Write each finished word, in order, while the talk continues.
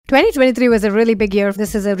2023 was a really big year.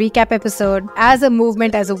 This is a recap episode. As a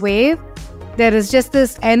movement, as a wave, there is just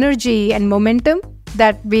this energy and momentum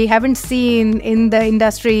that we haven't seen in the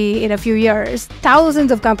industry in a few years.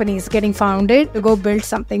 Thousands of companies getting founded to go build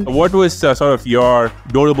something. What was sort of your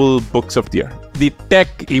notable books of the year? The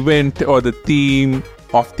tech event or the theme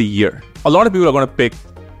of the year? A lot of people are going to pick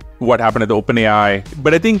what happened at the OpenAI,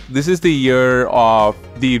 but I think this is the year of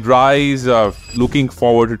the rise of looking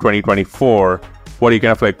forward to 2024. What are you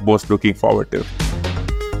kind of like most looking forward to?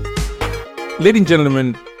 Ladies and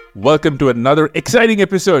gentlemen, welcome to another exciting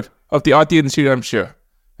episode of the Aarthi and Sriram show.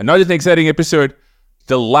 And not just an exciting episode,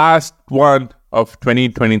 the last one of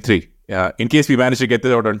 2023. In case we manage to get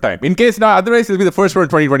this out on time. In case not, otherwise it'll be the first one in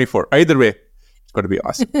 2024. Either way, it's going to be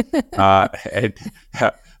awesome.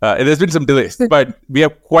 And there's been some delays, but we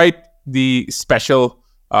have quite the special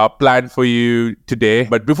plan for you today.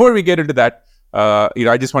 But before we get into that,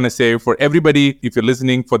 I just want to say for everybody, if you're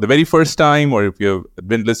listening for the very first time or if you've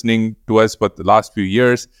been listening to us for the last few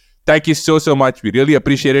years, thank you so much. We really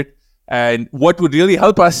appreciate it. And what would really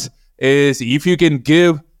help us is if you can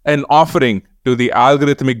give an offering to the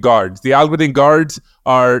algorithmic guards. The algorithmic guards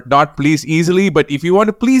are not pleased easily, but if you want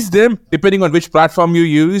to please them, depending on which platform you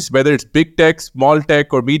use, whether it's big tech, small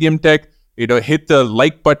tech, or medium tech, hit the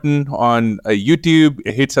like button on YouTube,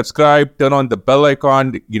 hit subscribe, turn on the bell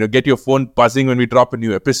icon, get your phone buzzing when we drop a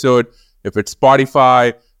new episode. If it's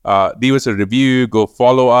Spotify, leave us a review, go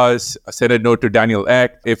follow us, send a note to Daniel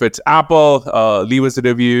Eck. If it's Apple, leave us a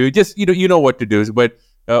review. Just, you know what to do. But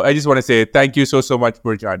I just want to say thank you so much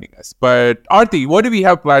for joining us. But Aarthi, what do we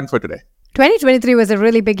have planned for today? 2023 was a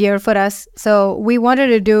really big year for us. So we wanted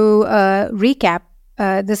to do a recap.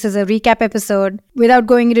 This is a recap episode. Without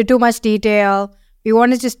going into too much detail, we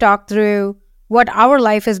want to just talk through what our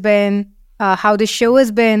life has been, how the show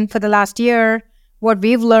has been for the last year, what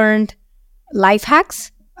we've learned, life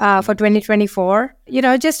hacks for 2024.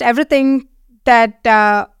 Just everything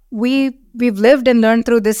that we've lived and learned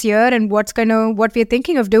through this year and what we're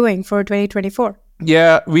thinking of doing for 2024.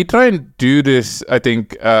 Yeah, we try and do this, I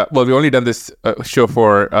think, we've only done this show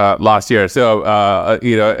for last year. So,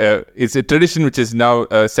 it's a tradition which is now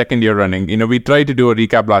second year running. We tried to do a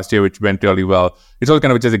recap last year, which went really well. It's all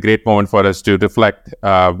kind of just a great moment for us to reflect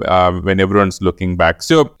when everyone's looking back.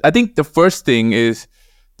 So I think the first thing is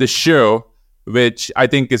the show, which I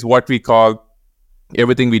think is what we call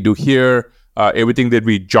everything we do here, everything that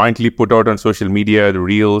we jointly put out on social media, the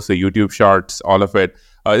reels, the YouTube shorts, all of it.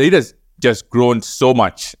 It has just grown so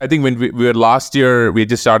much. I think when we were last year, we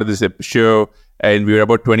just started this show and we were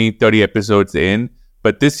about 20, 30 episodes in.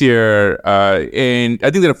 But this year, and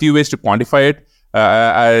I think there are a few ways to quantify it.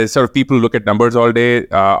 As sort of people look at numbers all day,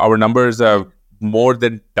 our numbers have more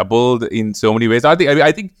than doubled in so many ways. I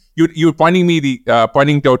think you were pointing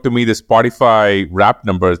out to me the Spotify rap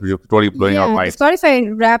numbers, which are totally blowing our minds. The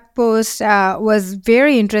Spotify rap post was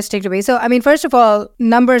very interesting to me. So, first of all,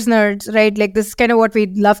 numbers nerds, right? Like this is kind of what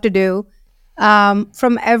we'd love to do.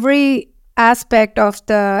 From every aspect of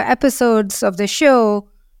the episodes of the show,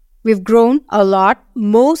 we've grown a lot.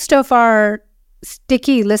 Most of our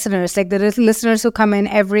sticky listeners, like the listeners who come in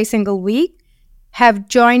every single week, have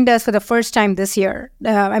joined us for the first time this year.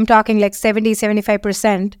 I'm talking like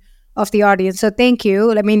 70-75% of the audience. So thank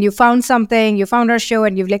you. You found something, you found our show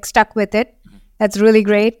and you've stuck with it. That's really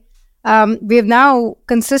great. We have now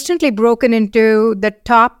consistently broken into the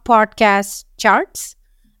top podcast charts.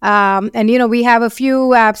 We have a few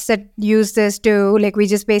apps that use this to, we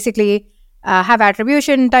just basically have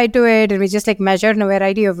attribution tied to it and we just measure in a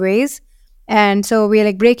variety of ways. And so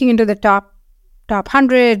we're breaking into the top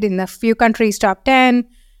 100 in a few countries, top 10.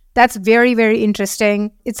 That's very, very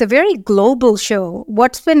interesting. It's a very global show.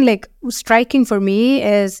 What's been striking for me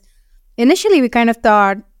is initially we kind of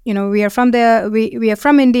thought, we are from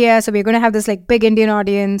India, so we're going to have this big Indian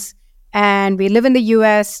audience, and we live in the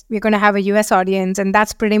US, we're going to have a US audience, and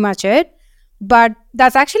that's pretty much it. But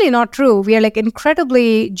that's actually not true. We are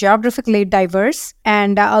incredibly geographically diverse,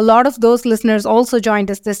 and a lot of those listeners also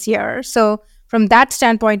joined us this year. So from that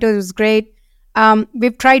standpoint, it was great.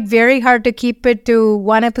 We've tried very hard to keep it to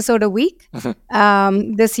one episode a week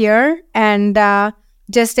this year, and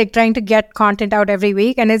just trying to get content out every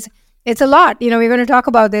week. And it's a lot. We're going to talk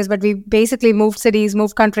about this, but we basically moved cities,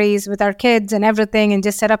 moved countries with our kids and everything, and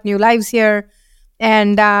just set up new lives here,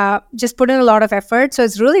 and just put in a lot of effort. So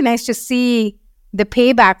it's really nice to see the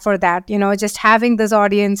payback for that. Just having this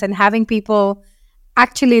audience and having people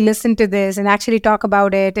actually listen to this and actually talk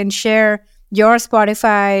about it and share your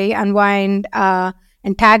Spotify unwind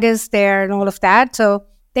and tag us there and all of that. So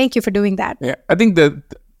thank you for doing that. Yeah, I think the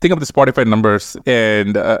thing of the Spotify numbers,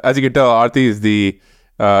 and as you can tell, Aarthi is the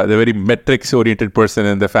the very metrics-oriented person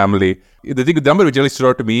in the family. The number which really stood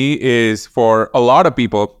out to me is for a lot of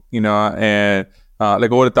people, and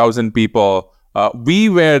like over 1,000 people, we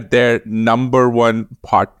were their number one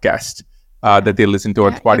podcast that they listen to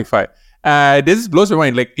on Spotify. This blows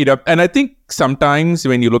my mind. And I think sometimes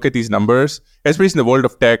when you look at these numbers, especially in the world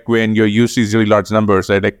of tech, when you're used to these really large numbers,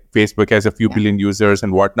 right? Like Facebook has a few billion users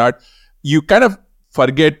and whatnot, you kind of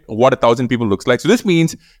forget what 1,000 people looks like. So this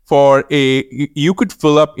means you could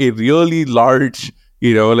fill up a really large,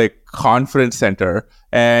 like conference center,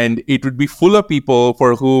 and it would be full of people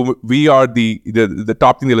for whom we are the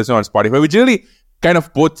top thing they listen on Spotify, which really kind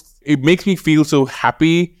of it makes me feel so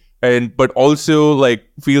happy. But also like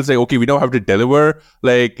feels like, okay, we know how to deliver.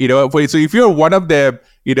 So if you're one of them,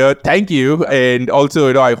 thank you. And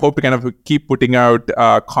also, I hope to kind of keep putting out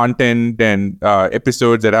content and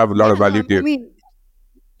episodes that have a lot of value to you.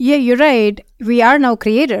 Yeah, you're right. We are now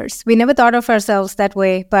creators. We never thought of ourselves that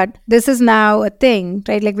way, but this is now a thing,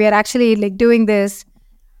 right? Like we are actually like doing this.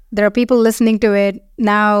 There are people listening to it.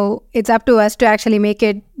 Now it's up to us to actually make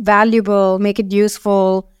it valuable, make it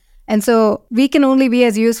useful. And so we can only be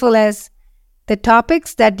as useful as the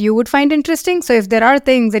topics that you would find interesting. So if there are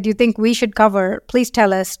things that you think we should cover, please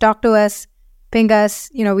tell us, talk to us, ping us.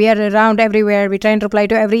 We are around everywhere. We try and reply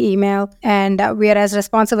to every email, and we are as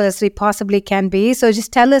responsible as we possibly can be. So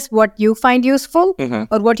just tell us what you find useful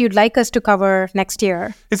or what you'd like us to cover next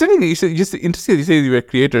year. It's really just interesting you say you were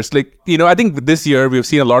creators. I think this year we've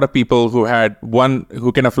seen a lot of people who kind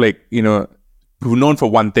of who known for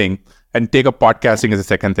one thing and take up podcasting as a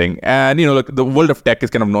second thing. And, the world of tech is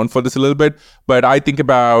kind of known for this a little bit. But I think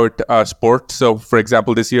about sports. So, for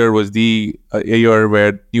example, this year was a year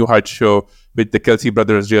where New Heights show with the Kelsey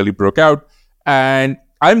brothers really broke out. And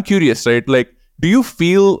I'm curious, right? Do you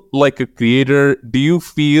feel like a creator? Do you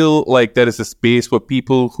feel like there is a space for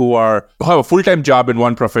people who have a full-time job in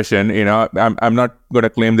one profession? I'm not going to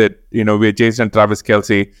claim that, we're Jason and Travis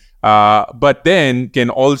Kelsey, but then can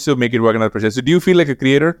also make it work in another profession. So do you feel like a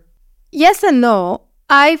creator? Yes and no.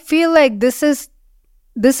 I feel like this is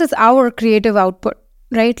our creative output,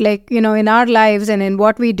 right? In our lives and in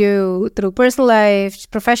what we do through personal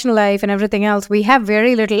life, professional life, and everything else, we have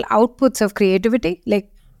very little outputs of creativity,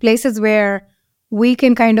 like places where we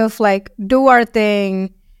can kind of do our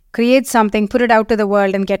thing, create something, put it out to the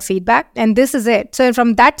world and get feedback. And this is it. So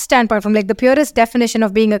from that standpoint, from the purest definition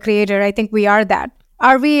of being a creator, I think we are that.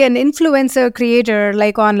 Are we an influencer creator,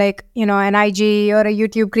 on an IG or a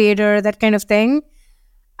YouTube creator, that kind of thing?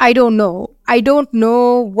 I don't know. I don't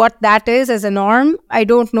know what that is as a norm. I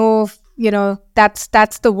don't know if,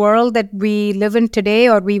 that's the world that we live in today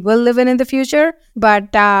or we will live in the future. But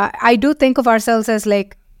I do think of ourselves as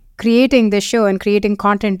creating this show and creating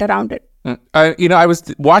content around it. I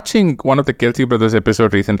was watching one of the Kelsey brothers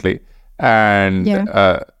episode recently, and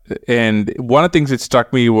one of the things that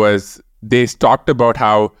struck me was they talked about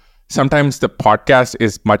how sometimes the podcast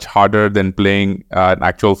is much harder than playing an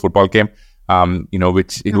actual football game,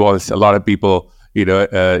 which involves a lot of people,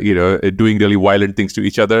 doing really violent things to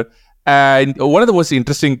each other. And one of the most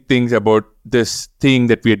interesting things about this thing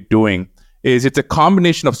that we're doing is it's a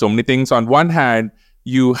combination of so many things. On one hand,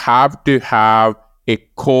 you have to have a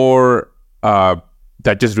core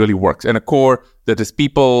that just really works, and a core that is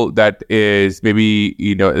people, that is maybe,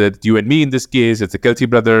 that you and me in this case, it's the Kelsey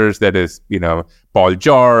brothers, that is, Paul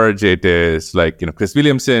George, it is Chris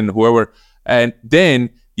Williamson, whoever. And then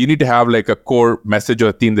you need to have a core message or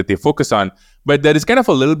a theme that they focus on. But there is kind of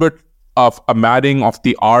a little bit of a mapping of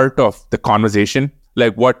the art of the conversation,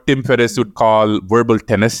 like what Tim Ferriss would call verbal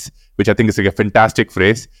tennis, which I think is a fantastic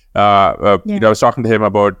phrase. I was talking to him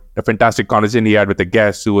about a fantastic conversation he had with a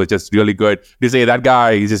guest who was just really good. They say that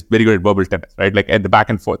guy is just very good at verbal tennis, right? And the back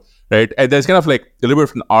and forth, right? And there's kind of a little bit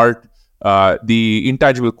of an art, the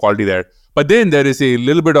intangible quality there. But then there is a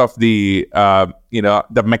little bit of the,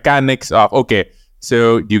 the mechanics of, okay,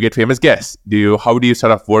 so do you get famous guests? How do you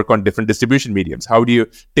sort of work on different distribution mediums? How do you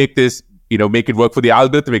take this, make it work for the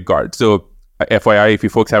algorithmic guard? So FYI, if you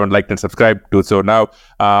folks haven't liked and subscribed, do so now.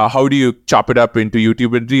 How do you chop it up into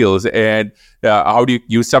YouTube and Reels? And how do you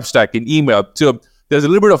use Substack and email? So there's a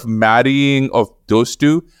little bit of marrying of those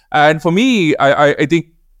two. And for me, I think,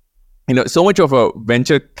 so much of a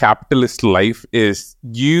venture capitalist life is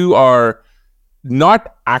you are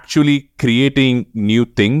not actually creating new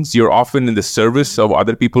things. You're often in the service of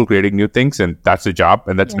other people creating new things, and that's the job,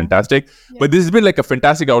 and that's fantastic. Yeah. But this has been a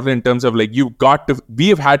fantastic outlet in terms of we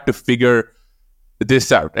have had to figure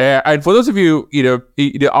this out. And for those of you,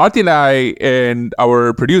 Aarthi and I and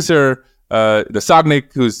our producer, the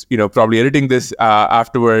Sagnik, who's, probably editing this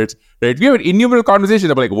afterwards, right? We have an innumerable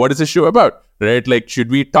conversation about what is the show about, right? Like, should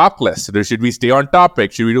we talk less? Or should we stay on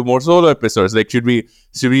topic? Should we do more solo episodes? Like, should we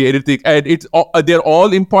anything? And they're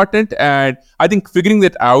all important. And I think figuring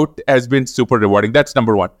that out has been super rewarding. That's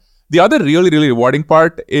number one. The other really, really rewarding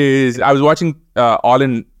part is I was watching All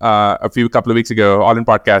In a couple of weeks ago, All In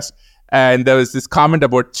podcast, and there was this comment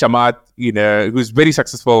about Chamath, who's very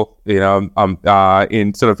successful,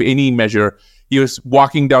 in sort of any measure. He was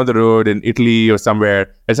walking down the road in Italy or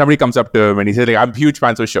somewhere, and somebody comes up to him and he said, like, I'm a huge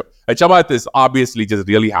fan of the show. And Chamath is obviously just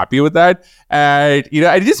really happy with that. And,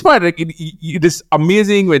 I just find like it is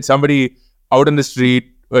amazing when somebody out on the street,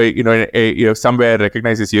 somewhere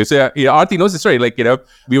recognizes you. So, Aarthi knows the story. Like,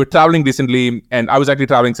 we were traveling recently, and I was actually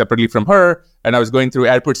traveling separately from her, and I was going through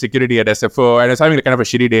airport security at SFO, and I was having kind of a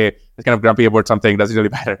shitty day. I was kind of grumpy about something. Doesn't really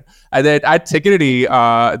matter. And then at security,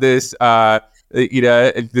 this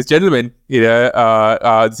gentleman,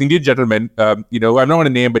 this Indian gentleman, I'm not going to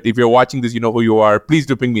name, but if you're watching this, you know who you are. Please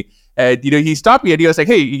do ping me. And, he stopped me and he was like,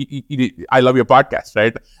 hey, I love your podcast,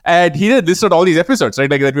 right? And he listed all these episodes, right,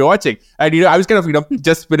 like that we're watching. And, I was kind of,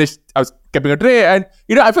 just finished, I was keeping a tray and,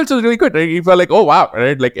 I felt so really good, right? You felt like, oh, wow,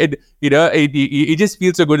 right? Like, it just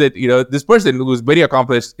feels so good that, this person who's very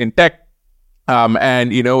accomplished in tech,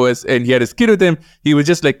 and he had his kid with him. He was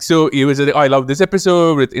just like, he was like, oh, I love this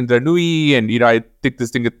episode with Indra Nui, and I took this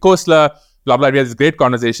thing with Khosla, blah blah. We had this great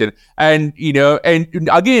conversation, and and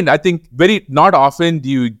again, I think very not often do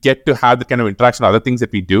you get to have the kind of interaction, other things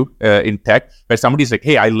that we do in tech, where somebody's like,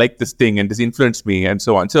 hey, I like this thing, and this influenced me, and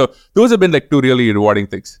so on. So those have been like two really rewarding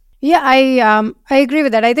things. Yeah, I agree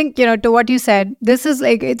with that. I think to what you said, this is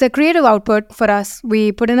like it's a creative output for us.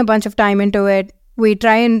 We put in a bunch of time into it. We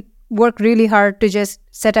try and work really hard to just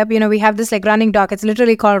set up, we have this like running doc. It's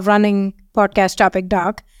literally called running podcast topic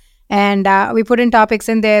doc. And we put in topics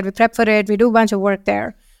in there, we prep for it, we do a bunch of work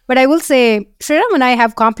there. But I will say, Sriram and I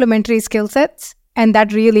have complementary skill sets, and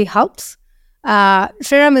that really helps.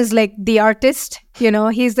 Sriram is like the artist,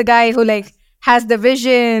 he's the guy who like has the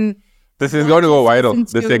vision. This is going to go viral,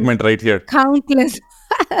 this segment right here. Countless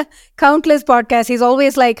podcasts. He's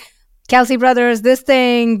always like, Kelsey Brothers, this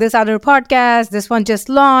thing, this other podcast, this one just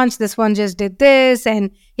launched, this one just did this.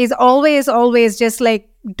 And he's always just like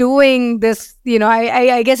doing this,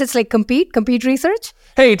 I guess it's like compete research.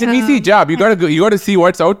 Hey, it's an easy job. You gotta see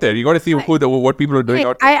what's out there. You gotta see what people are doing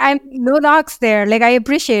out there. I'm no knocks there. Like, I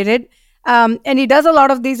appreciate it. And he does a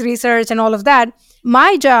lot of these research and all of that.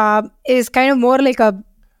 My job is kind of more like a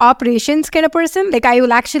operations kind of person. Like, I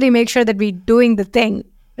will actually make sure that we're doing the thing,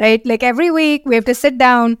 right? Like, every week we have to sit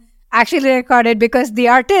down, actually record it, because the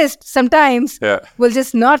artist sometimes will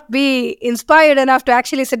just not be inspired enough to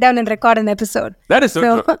actually sit down and record an episode. That is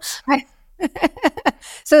so true.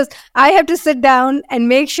 So I have to sit down and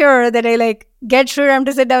make sure that I like get Sriram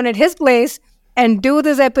to sit down at his place and do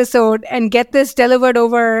this episode and get this delivered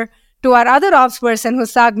over to our other ops person,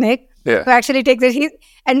 who's Sagnik, who actually takes it.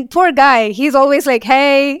 And poor guy, he's always like,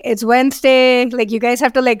 hey, it's Wednesday. Like, you guys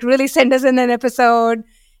have to like really send us in an episode.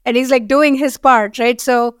 And he's like doing his part, right?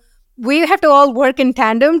 So we have to all work in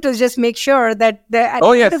tandem to just make sure that at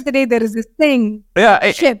the end of the day, there is this thing.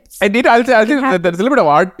 Ships. I think there's a little bit of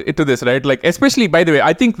art to this, right? Like, especially, by the way,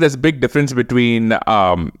 I think there's a big difference between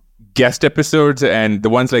guest episodes and the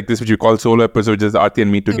ones like this, which you call solo episodes, just Aarthi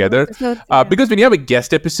and me together. Because when you have a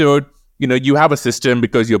guest episode, you have a system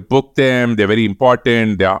because you book them. They're very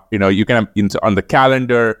important. You can have on the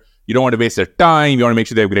calendar. You don't want to waste their time. You want to make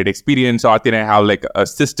sure they have a great experience. So Aarthi and I have like a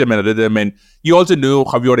system and a rhythm, and you also know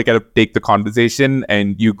how you want to kind of take the conversation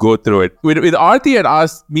and you go through it. With Aarthi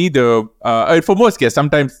and me though, for most guests,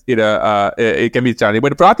 sometimes it can be challenging.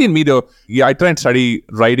 But for Aarthi and me though, I try and study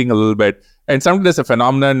writing a little bit. And sometimes there's a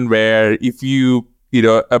phenomenon where if you,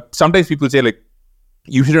 sometimes people say like,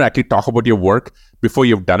 you shouldn't actually talk about your work before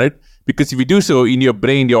you've done it. Because if you do so, in your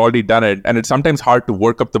brain, you've already done it. And it's sometimes hard to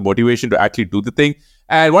work up the motivation to actually do the thing.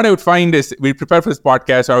 And what I would find is, we prepare for this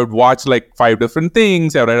podcast, I would watch like 5 different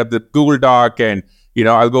things. I would write up the Google Doc, and,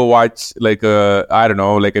 I'll go watch like a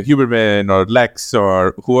Huberman or Lex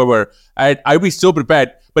or whoever. I'd be so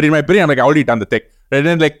prepared. But in my brain, I'm like, I already done the thing. And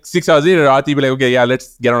then like 6 hours later, Aarthi will be like, okay, yeah,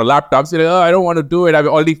 let's get on a laptop. So like, I don't want to do it. I've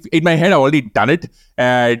already, in my head, I've already done it.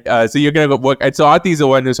 And so you're going to go work. And so Aarthi is the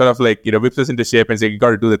one who sort of like, whips us into shape and say, you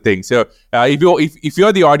got to do the thing. So if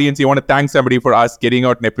you're the audience, you want to thank somebody for us getting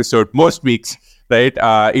out an episode most weeks, right?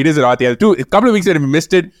 It is Aarthi. A couple of weeks that we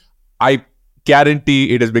missed it, I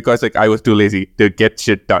guarantee it is because like I was too lazy to get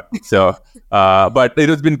shit done. So, but it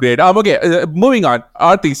has been great. Okay, moving on.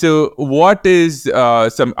 Aarthi, so what is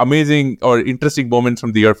some amazing or interesting moments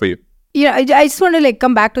from the year for you? Yeah, I just want to like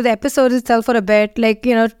come back to the episode itself for a bit. Like,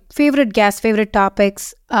 favorite guests, favorite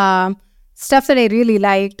topics, stuff that I really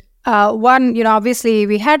liked. One, obviously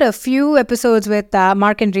we had a few episodes with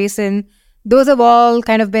Marc and Andreessen. Those have all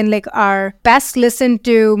kind of been like our best listened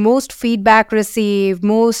to, most feedback received,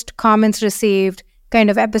 most comments received kind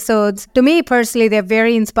of episodes. To me personally, they're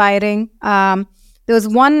very inspiring. There's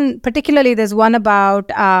one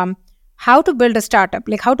about how to build a startup,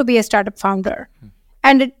 like how to be a startup founder.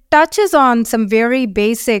 And it touches on some very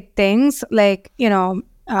basic things like,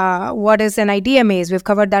 what is an idea maze? We've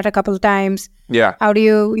covered that a couple of times. Yeah. How do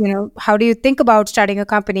you think about starting a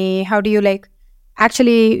company? How do you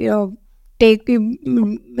actually,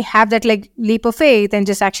 have that leap of faith and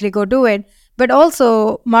just actually go do it? But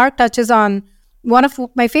also Marc touches on one of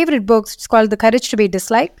my favorite books. It's called The Courage to be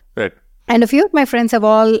Disliked. Right. And a few of my friends have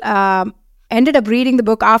all ended up reading the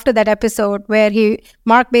book after that episode, where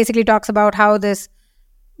Marc basically talks about how this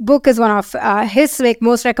book is one of his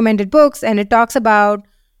most recommended books, and it talks about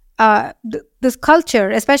this culture,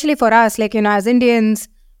 especially for us, as Indians,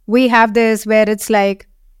 we have this where it's like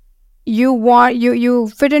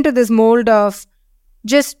you fit into this mold of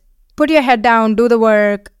just put your head down, do the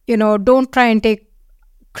work, don't try and take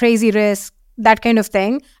crazy risks, that kind of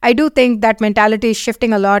thing. I do think that mentality is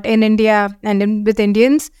shifting a lot in India and with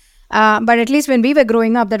Indians. But at least when we were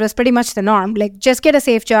growing up, that was pretty much the norm. Just get a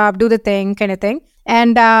safe job, do the thing kind of thing.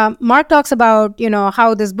 And Marc talks about,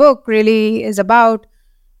 how this book really is about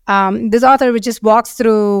this author, which just walks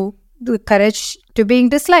through the courage to being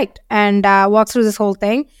disliked and walks through this whole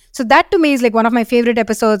thing. So that to me is one of my favorite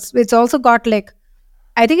episodes. It's also got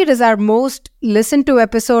I think it is our most listened to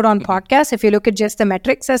episode on podcast, if you look at just the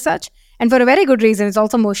metrics as such. And for a very good reason. It's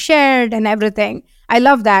also most shared and everything. I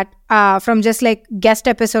love that from just guest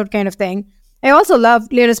episode kind of thing. I also love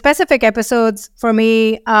specific episodes for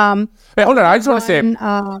me. Wait, hold on. I just want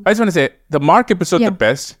to say the Marc episode, the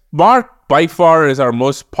best. Marc by far is our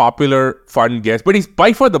most popular, fun guest, but he's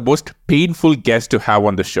by far the most painful guest to have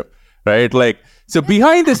on the show, right? So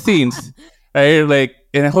behind the scenes, right?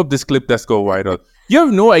 And I hope this clip does go viral. You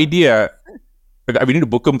have no idea. We need to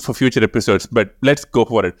book him for future episodes, but let's go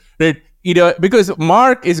for it, right? Because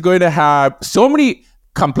Marc is going to have so many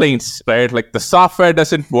complaints, right? The software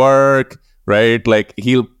doesn't work, right?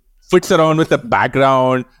 He'll fits around with the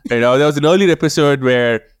background. There was an earlier episode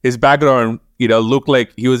where his background, looked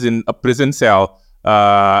like he was in a prison cell,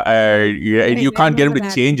 and you can't get him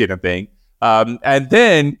to change anything. And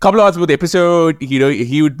then a couple of hours before the episode,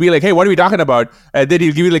 he would be like, hey, what are we talking about? And then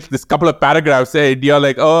he'll give you this couple of paragraphs and you're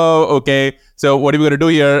like, oh, okay. So what are we going to do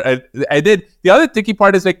here? And then the other tricky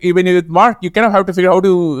part is even with Marc, you kind of have to figure out how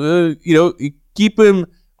to, keep him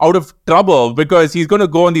out of trouble, because he's going to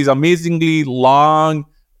go on these amazingly long,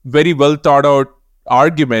 very well thought out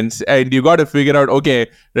arguments, and you got to figure out, okay,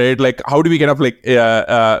 right, how do we kind of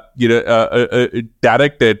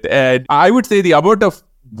direct it? And I would say the amount of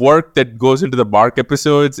work that goes into the Marc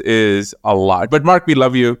episodes is a lot. But Marc, we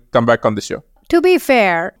love you. Come back on the show. To be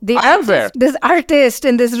fair, I am fair. This artist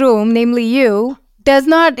in this room, namely you, does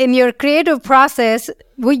not, in your creative process,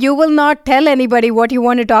 you will not tell anybody what you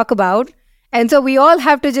want to talk about. And so we all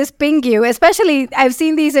have to just ping you. Especially, I've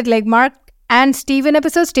seen these at Marc and Steven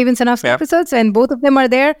Sinofsky episodes, and both of them are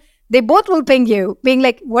there. They both will ping you, being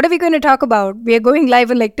like, what are we going to talk about? We are going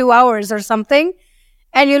live in 2 hours or something.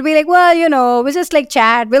 And you'll be like, well, we just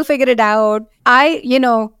chat. We'll figure it out. I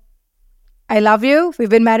love you. We've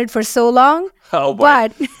been married for so long. Oh, boy.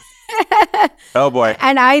 But oh, boy.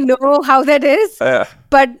 And I know how that is.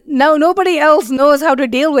 But now nobody else knows how to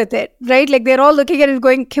deal with it, right? They're all looking at it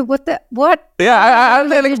going, what? Yeah,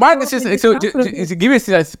 I Marc, it's just, so to give us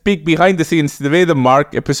a peek behind the scenes, the way the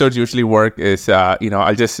Marc episodes usually work is,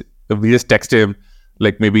 we just text him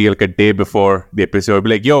maybe a day before the episode. Be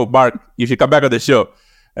like, yo, Marc, you should come back on the show.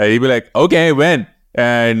 He'd be like, okay, when?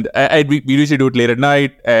 And we usually do it late at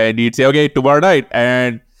night, and he'd say, okay, tomorrow night.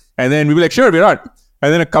 And then we'd be like, sure, we're on.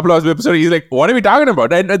 And then a couple hours of episode, he's like, what are we talking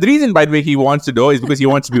about? And the reason, by the way, he wants to know is because he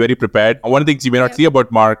wants to be very prepared. One of the things you may not see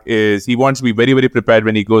about Marc is he wants to be very, very prepared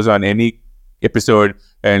when he goes on any episode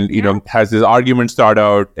and, has his argument start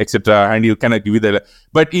out, etc. And he'll kind of give you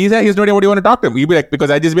but he's no idea what you want to talk to him. He'll be like, because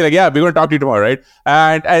I just be like, yeah, we're going to talk to you tomorrow, right?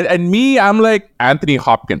 And me, I'm like Anthony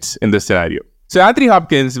Hopkins in this scenario. So Anthony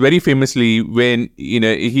Hopkins, very famously, when,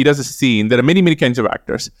 he does a scene, there are many, many kinds of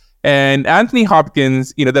actors. And Anthony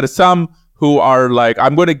Hopkins, there are some who are like,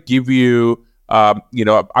 I'm going to give you, I'm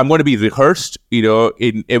going to be rehearsed,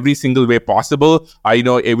 in every single way possible. I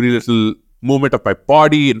know every little movement of my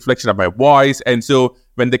body, inflection of my voice. And so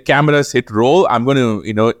when the cameras hit roll, I'm going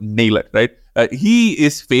to, nail it, right? He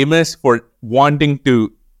is famous for wanting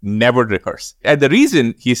to never rehearse. And the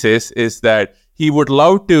reason, he says, is that he would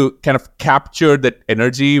love to kind of capture that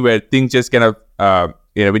energy where things just kind of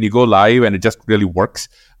when you go live and it just really works,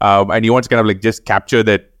 and you want to kind of like just capture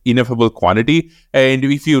that ineffable quantity. And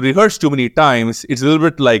if you rehearse too many times, it's a little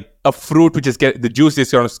bit like a fruit which is the juice is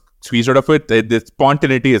kind of squeezed out of it. The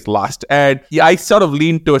spontaneity is lost. And yeah, I sort of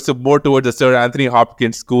lean more towards the Sir Anthony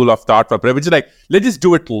Hopkins school of thought, which is like, let's just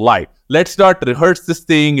do it live. Let's not rehearse this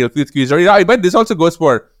thing. You'll feel squeezed out. But this also goes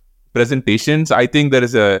for presentations. I think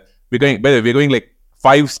we're going like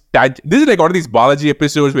this is like one of these biology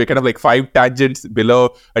episodes where kind of like 5 tangents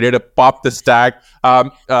below and you have to pop the stack.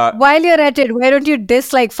 While you're at it, why don't you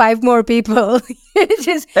diss like 5 more people? I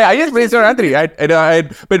just praise Anthony.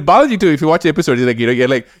 But biology too, if you watch the episode, it's like, you're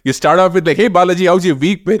like, you start off with like, hey, biology, how's your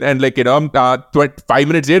week been? And like, 5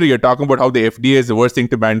 minutes later, you're talking about how the FDA is the worst thing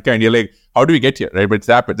to mankind. You're like, how do we get here? Right? But it's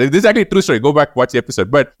happened. This is actually a true story. Go back, watch the episode.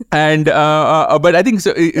 But I think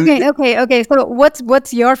so. Okay. So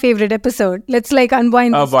what's your favorite episode? Let's like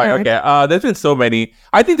unwind this. Okay. There's been so many.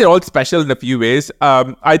 I think they're all special in a few ways.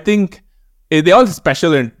 I think they're all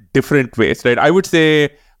special in different ways, right? I would say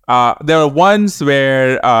there are ones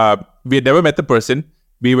where we had never met the person.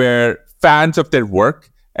 We were fans of their work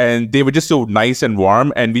and they were just so nice and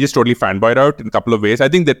warm and we just totally fanboyed out in a couple of ways. I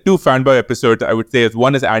think the 2 fanboy episodes I would say is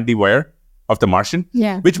one is Andy Weir of The Martian.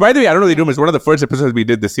 Yeah. Which, by the way, I don't know the room, is one of the first episodes we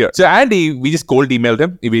did this year. So Andy, we just cold emailed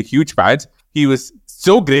him. We were huge fans. He was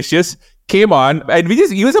so gracious, came on, and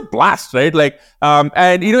he was a blast, right? Like, and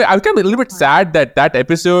I was kind of a little bit sad that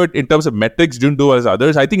episode, in terms of metrics, didn't do as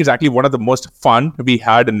others. I think it's actually one of the most fun we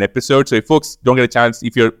had in an episode. So if folks don't get a chance,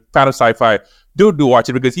 if you're a fan of sci-fi, do watch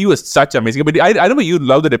it because he was such amazing. But I remember you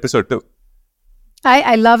loved that episode too.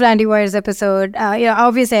 I loved Andy Weir's episode.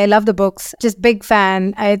 Obviously, I love the books. Just big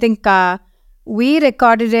fan. I think we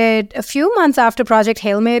recorded it a few months after Project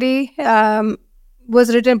Hail Mary got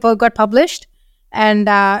published. And,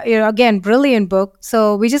 again, brilliant book.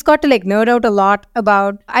 So we just got to like nerd out a lot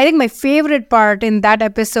about, I think my favorite part in that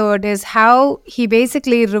episode is how he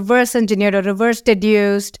basically reverse engineered or reverse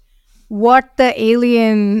deduced what the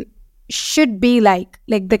alien should be like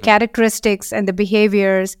the characteristics and the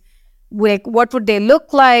behaviors, like what would they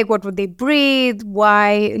look like, what would they breathe,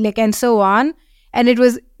 why, like, and so on. And it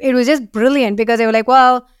was just brilliant because they were like,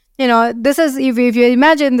 well, this is, if you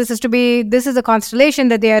imagine this is a constellation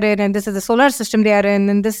that they are in, and this is the solar system they are in,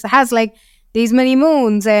 and this has like these many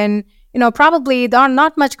moons, and probably there are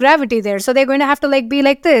not much gravity there, so they're going to have to like be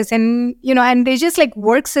like this, and and it just like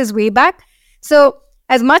works his way back. So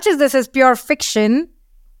as much as this is pure fiction,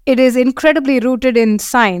 it is incredibly rooted in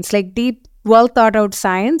science, like deep, well thought out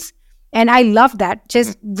science. And I love that.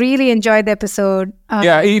 Just really enjoyed the episode.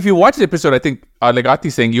 If you watch the episode, I think, like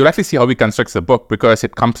Aarthi saying, you'll actually see how he constructs the book because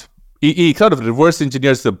it comes, he sort of reverse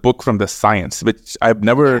engineers the book from the science, which I've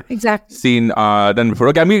never seen done before.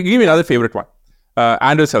 Okay, I'm going to give you another favorite one.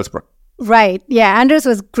 Anders Helsbrook. Right. Yeah, Anders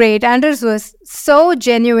was great. Anders was so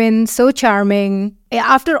genuine, so charming.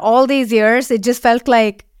 After all these years, it just felt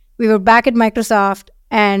like we were back at Microsoft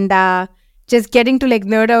and just getting to like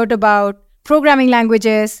nerd out about programming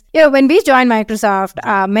languages. When we joined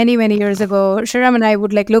Microsoft many, many years ago, Sriram and I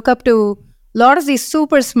would like look up to a lot of these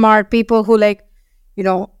super smart people who like,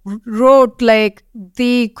 wrote like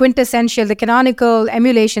the quintessential, the canonical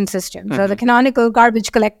emulation systems or the canonical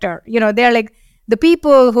garbage collector. They're like the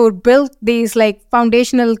people who built these like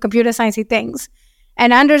foundational computer sciencey things.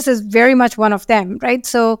 And Anders is very much one of them, right?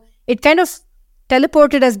 So it kind of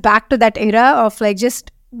teleported us back to that era of like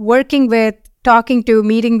just working with, talking to,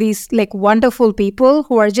 meeting these like wonderful people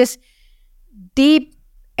who are just deep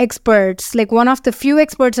experts, like one of the few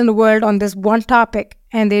experts in the world on this one topic.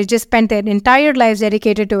 And they just spent their entire lives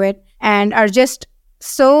dedicated to it and are just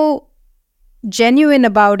so genuine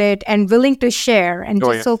about it and willing to share and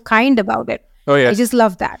so kind about it. Oh, yeah. I just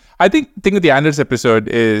love that. I think the thing with the Anders episode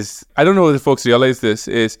is, I don't know if folks realize this,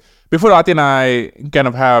 is before Aarthi and I kind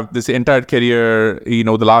of have this entire career, the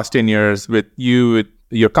last 10 years with you, with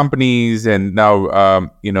your companies, and now,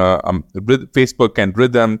 Facebook and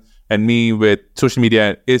Rhythm, and me with social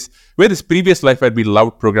media, is where this previous life I'd be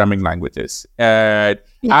loved programming languages.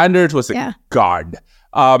 Anders was a god.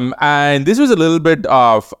 And this was a little bit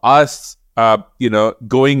of us,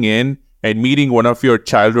 going in and meeting one of your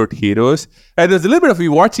childhood heroes. And there's a little bit of,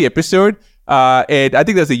 you watch the episode, and I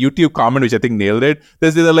think there's a YouTube comment which I think nailed it.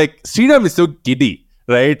 There's like, Sriram is so giddy,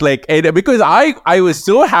 right? Like, and because I was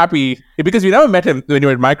so happy because we never met him when you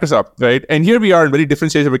were at Microsoft, right? And here we are in very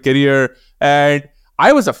different stages of a career. And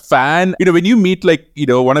I was a fan. When you meet like,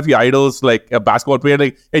 one of your idols, like a basketball player,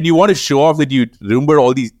 like, and you want to show off that you remember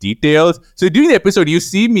all these details. So during the episode, you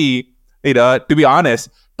see me, to be honest,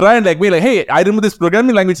 try and like be like, hey, I remember this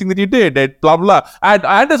programming language thing that you did, and blah, blah. And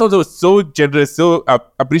Anders also was so generous, so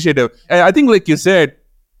appreciative. And I think, like you said,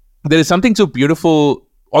 there is something so beautiful,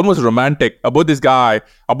 almost romantic about this guy,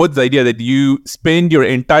 about the idea that you spend your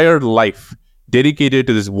entire life dedicated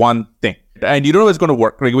to this one thing. And you don't know it's going to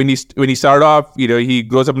work. Like when he started off, he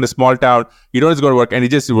grows up in a small town. You don't know it's going to work, and it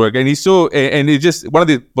just worked. And it's just one of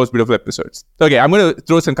the most beautiful episodes. Okay, I'm going to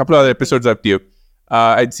throw some couple of other episodes up to you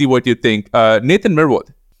and see what you think. Nathan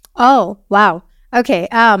Mirwald. Oh, wow. Okay.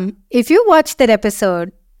 If you watch that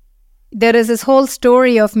episode, there is this whole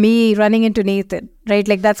story of me running into Nathan, right?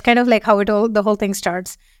 Like that's kind of like how the whole thing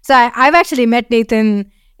starts. So I've actually met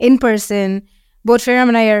Nathan in person. Both Sriram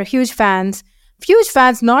and I are huge fans,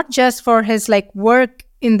 not just for his like work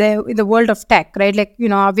in the world of tech, right? Like,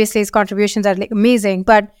 obviously his contributions are like amazing,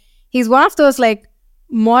 but he's one of those like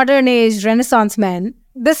modern age Renaissance men.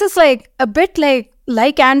 This is like a bit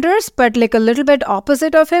like Anders, but like a little bit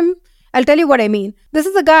opposite of him. I'll tell you what I mean. This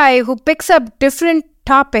is a guy who picks up different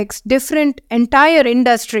topics, different entire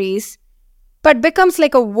industries, but becomes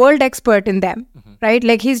like a world expert in them, right?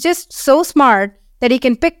 Like he's just so smart that he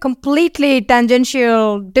can pick completely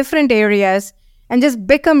tangential different areas and just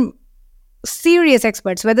become serious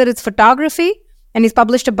experts, whether it's photography, and he's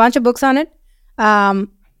published a bunch of books on it,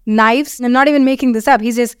 knives. I'm not even making this up.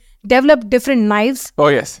 He's just developed different knives. Oh,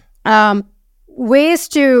 yes. Ways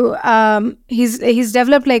to, he's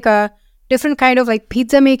developed like a different kind of like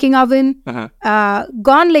pizza making oven,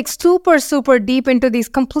 gone like super, super deep into these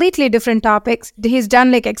completely different topics. He's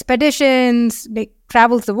done like expeditions, like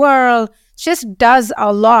travels the world, just does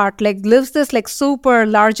a lot, like lives this like super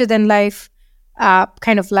larger than life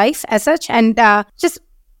kind of life as such. And just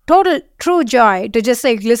total true joy to just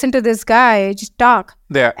like listen to this guy just talk.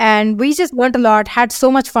 Yeah. And we just learned a lot, had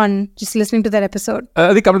so much fun just listening to that episode. I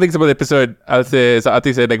think a couple of things about the episode, I'll say, as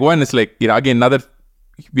Aarthi said, like one is like, again,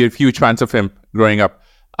 we're huge fans of him growing up.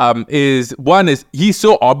 Is he's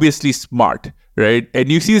so obviously smart, right?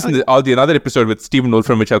 And you see this in another episode with Stephen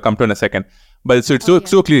Wolfram, which I'll come to in a second. But so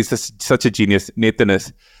clearly such a genius Nathan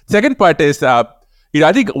is. Second part is, I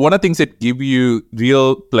think one of the things that give you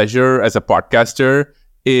real pleasure as a podcaster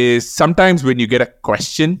is sometimes when you get a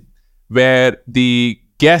question where the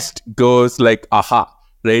guest goes like, aha,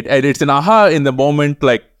 right? And it's an aha in the moment,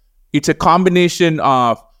 like it's a combination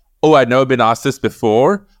of, oh, I've never been asked this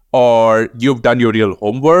before, or you've done your real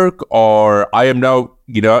homework, or I am now,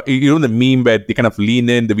 the meme where they kind of lean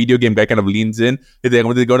in, the video game guy kind of leans in, they're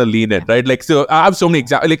going to lean in, right? Like, so I have so many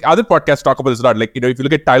examples, like other podcasts talk about this a lot. Like, if you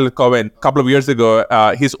look at Tyler Cowen, a couple of years ago,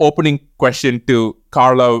 his opening question to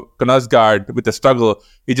Carlo Knausgaard with the struggle,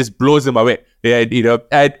 it just blows him away. Yeah,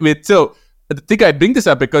 so the thing I bring this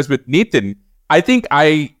up because with Nathan, I think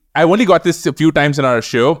I only got this a few times in our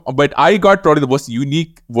show, but I got probably the most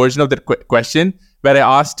unique version of that question where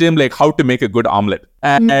I asked him like how to make a good omelet.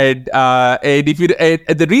 And if you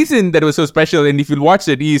the reason that it was so special, and if you watch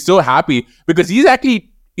it, he's so happy because he's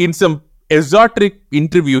actually in some esoteric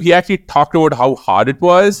interview, he actually talked about how hard it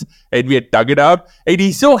was, and we had dug it up, and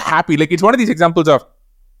he's so happy. Like it's one of these examples of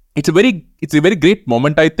it's a very great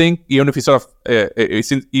moment, I think, even if we sort of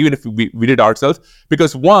even if we did ourselves,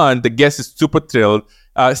 because one, the guest is super thrilled.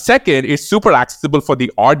 Second, it's super accessible for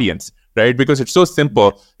the audience, right? Because it's so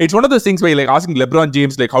simple. It's one of those things where you're like asking LeBron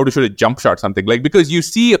James like how to shoot a jump shot, something like, because you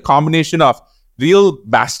see a combination of real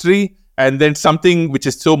mastery and then something which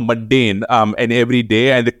is so mundane and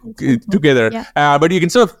everyday and together. Yeah. But you can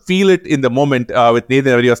sort of feel it in the moment with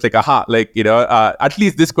Nathan. Everybody was like, aha, like, at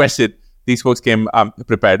least this question, these folks came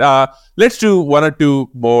prepared. Let's do one or two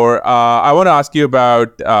more. I want to ask you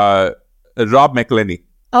about Rob McElhenney.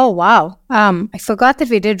 Oh, wow. I forgot that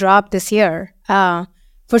we did Rob this year.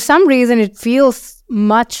 For some reason, it feels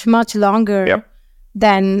much, much longer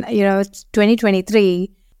than, it's 2023.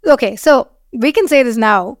 Okay, so we can say this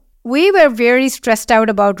now. We were very stressed out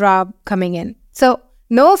about Rob coming in. So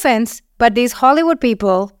no offense, but these Hollywood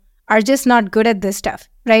people are just not good at this stuff,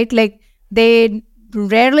 right? Like they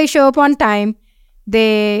rarely show up on time.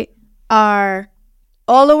 They are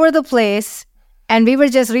all over the place. And we were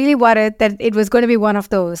just really worried that it was going to be one of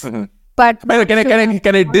those. Mm-hmm. But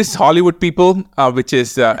can I diss Hollywood people, which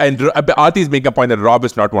is and Aarthi is making a point that Rob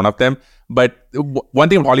is not one of them. But one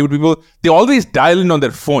thing of Hollywood people, they always dial in on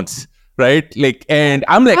their phones, right? Like, and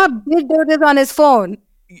I'm like, Rob did do this on his phone.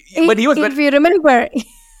 But he was, if you remember.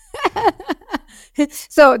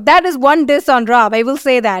 So that is one diss on Rob. I will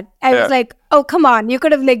say that. I was like, oh, come on. You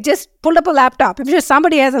could have like just pulled up a laptop. I'm sure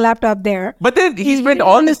somebody has a laptop there. But then he spent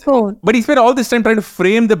all this phone. But he spent all this time trying to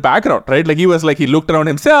frame the background, right? Like he looked around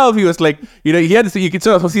himself. He was like, he had this, you could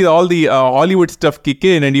sort of see all the Hollywood stuff kick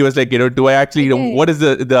in. And he was like, do I actually, what is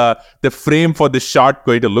the frame for the shot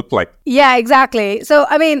going to look like? Yeah, exactly. So,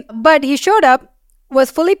 I mean, but he showed up,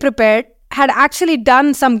 was fully prepared. had actually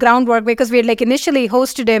done some groundwork because we had like initially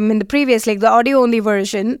hosted him in the previous, like the audio only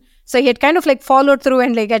version. So he had kind of like followed through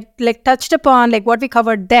and like touched upon like what we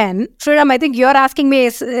covered then. Sriram, I think you're asking me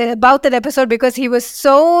about that episode because he was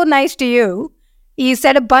so nice to you. He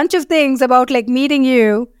said a bunch of things about like meeting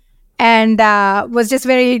you and was just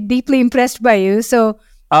very deeply impressed by you. So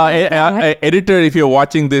editor, if you're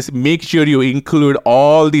watching this, make sure you include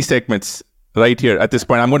all these segments right here at this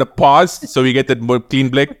point. I'm going to pause so we get that more clean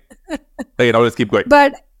break. Okay, now let's keep going.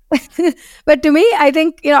 But to me, I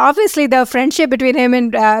think, obviously the friendship between him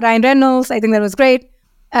and Ryan Reynolds, I think that was great.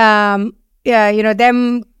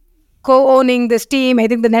 Them co-owning this team. I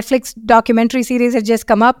think the Netflix documentary series had just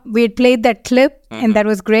come up. We had played that clip and that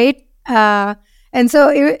was great. And so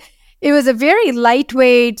it was a very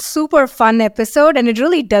lightweight, super fun episode, and it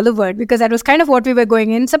really delivered because that was kind of what we were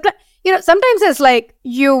going in. Sometimes it's like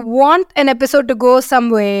you want an episode to go some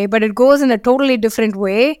way, but it goes in a totally different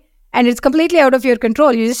way. And it's completely out of your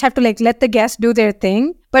control. You just have to like let the guests do their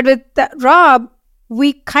thing. But with Rob,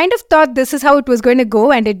 we kind of thought this is how it was going to go,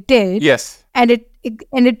 and it did. Yes. And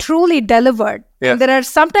it truly delivered. Yeah. And there are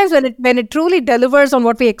sometimes when it truly delivers on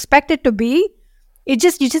what we expect it to be, you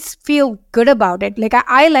just feel good about it. Like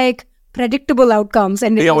I like predictable outcomes,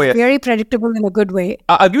 and it was very predictable in a good way.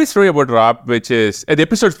 I'll give you a story about Rob, which is the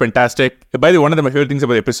episode's fantastic. By the way, one of my favorite things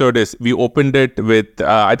about the episode is we opened it with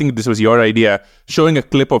I think this was your idea, showing a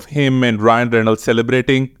clip of him and Ryan Reynolds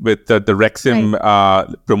celebrating with the Wrexham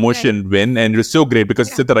promotion win, and it was so great because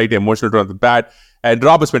it set the right emotional tone at the bat. And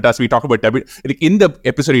Rob was fantastic. We talked about like in the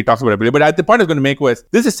episode he talks about W. But the point I was going to make was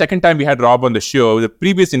this is the second time we had Rob on the show. The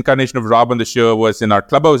previous incarnation of Rob on the show was in our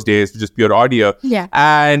Clubhouse days, which is pure audio. Yeah.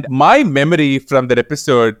 And my memory from that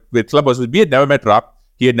episode with Clubhouse was we had never met Rob.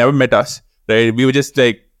 He had never met us. Right? We were just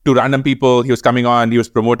like two random people. He was coming on. He was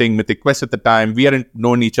promoting Mythic Quest at the time. We hadn't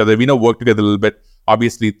known each other. We worked together a little bit,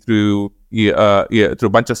 obviously through a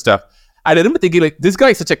bunch of stuff. And I remember thinking like this guy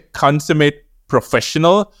is such a consummate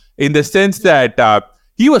professional in the sense that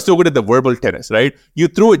he was so good at the verbal tennis, right? You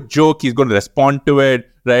throw a joke, he's going to respond to it,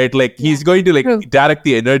 right? Like he's going to like direct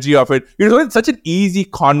the energy of it. It's such an easy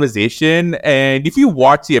conversation. And if you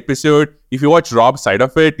watch the episode, if you watch Rob's side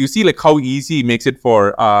of it, you see like how easy he makes it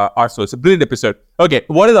for us. So it's a brilliant episode. Okay,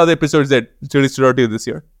 what are the other episodes that really stood out to you this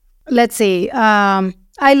year? Let's see.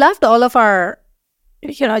 I loved all of our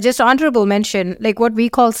just honorable mention, like what we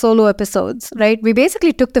call solo episodes, right? We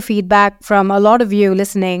basically took the feedback from a lot of you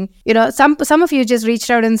listening. Some of you just reached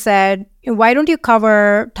out and said, why don't you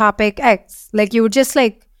cover topic X? Like you would just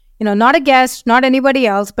like, not a guest, not anybody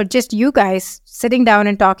else, but just you guys sitting down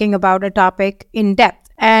and talking about a topic in depth.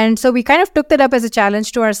 And so we kind of took that up as a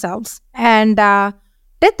challenge to ourselves and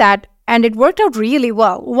did that. And it worked out really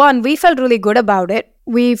well. One, we felt really good about it.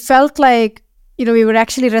 We felt like, we were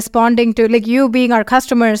actually responding to like you being our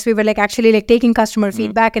customers. We were like actually like taking customer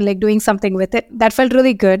feedback and like doing something with it. That felt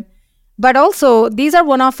really good. But also these are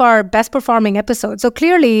one of our best performing episodes. So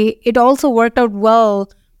clearly it also worked out well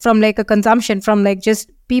from like a consumption, from like just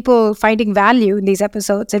people finding value in these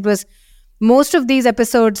episodes. It was most of these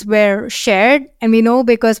episodes were shared, and we know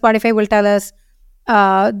because Spotify will tell us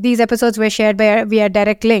these episodes were shared via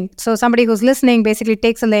direct link. So somebody who's listening basically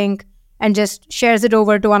takes a link and just shares it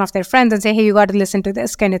over to one of their friends and say, hey, you got to listen to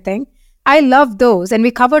this kind of thing. I love those. And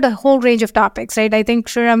we covered a whole range of topics, right? I think,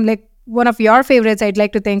 Sriram, like one of your favorites, I'd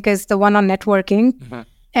like to think is the one on networking. Mm-hmm.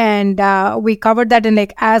 And we covered that in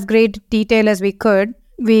like as great detail as we could.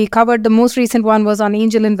 We covered the most recent one was on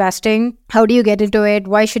angel investing. How do you get into it?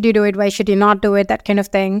 Why should you do it? Why should you not do it? That kind of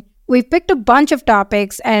thing. We picked a bunch of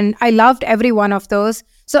topics and I loved every one of those.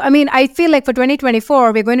 So, I mean, I feel like for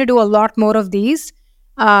 2024, we're going to do a lot more of these.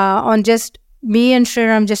 On just me and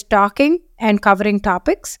Sriram just talking and covering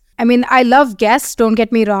topics. I mean, I love guests, don't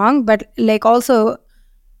get me wrong, but like also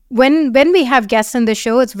when we have guests in the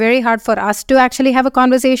show, it's very hard for us to actually have a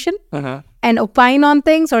conversation and opine on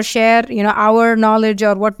things or share, our knowledge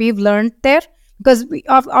or what we've learned there. Because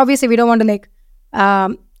obviously we don't want to like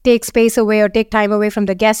take space away or take time away from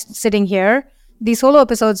the guests sitting here. These solo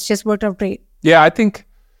episodes just worked out great. Yeah, I think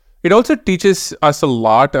it also teaches us a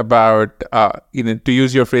lot about, to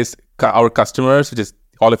use your phrase, our customers, which is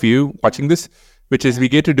all of you watching this, which is we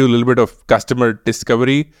get to do a little bit of customer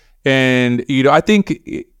discovery. And, I think,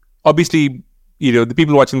 obviously, the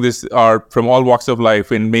people watching this are from all walks of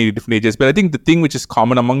life in many different ages. But I think the thing which is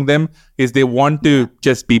common among them is they want to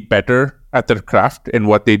just be better at their craft and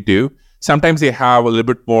what they do. Sometimes they have a little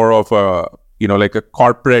bit more of a, like a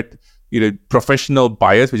corporate, professional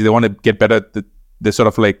bias, which they want to get better at the sort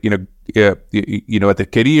of like, at their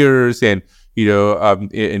careers and,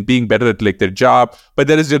 and being better at like their job. But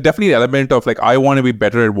there is definitely an element of like, I want to be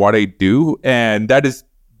better at what I do. And that is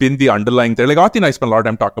been the underlying thing? Like Aarthi and I spent a lot of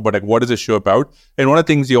time talking about like what is the show about, and one of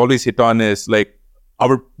the things you always hit on is like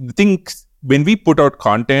our things when we put out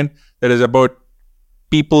content that is about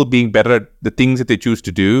people being better at the things that they choose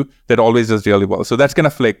to do, that always does really well. So that's kind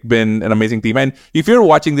of like been an amazing theme. And if you're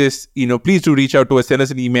watching this, please do reach out to us, send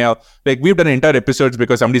us an email. Like we've done entire episodes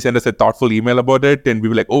because somebody sent us a thoughtful email about it, and we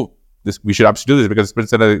were like, oh, we should absolutely do this because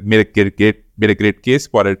Spencer made a great case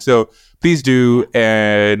for it. So please do,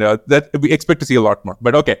 and that we expect to see a lot more.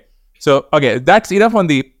 But okay, that's enough on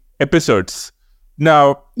the episodes.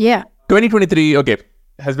 Now, 2023,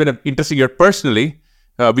 has been an interesting year personally.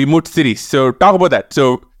 We moved cities. So talk about that.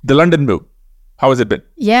 So the London move, how has it been?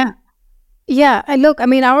 Yeah. Look, I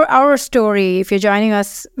mean, our story, if you're joining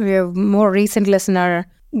us, we're a more recent listener.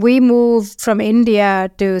 We moved from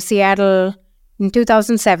India to Seattle in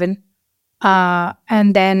 2007.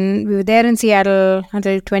 And then we were there in Seattle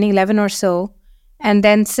until 2011 or so. And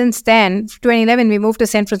then since then, 2011, we moved to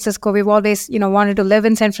San Francisco. We've always, wanted to live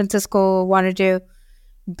in San Francisco, wanted to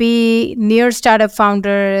be near startup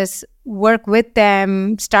founders, work with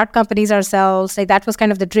them, start companies ourselves. Like that was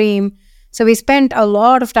kind of the dream. So we spent a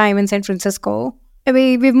lot of time in San Francisco.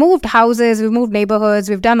 We've moved houses, we've moved neighborhoods,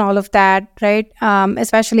 we've done all of that, right?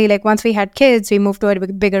 Especially like once we had kids, we moved to a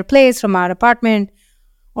bigger place from our apartment,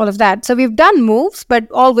 all of that. So we've done moves, but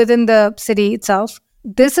all within the city itself.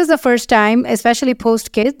 This is the first time, especially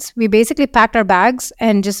post kids, we basically packed our bags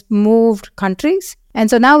and just moved countries. And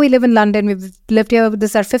so now we live in London. We've lived here.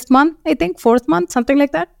 This is our 5th month, I think, 4th month, something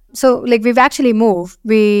like that. So like we've actually moved.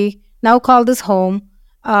 We now call this home.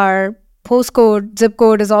 Our postcode, zip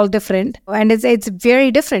code is all different. And it's very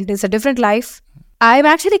different. It's a different life. I'm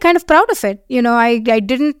actually kind of proud of it.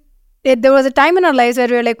 There was a time in our lives where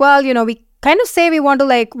we were like, well, we kind of say we want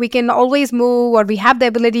to we can always move, or we have the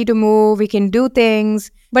ability to move, we can do things.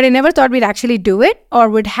 But I never thought we'd actually do it or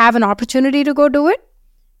would have an opportunity to go do it.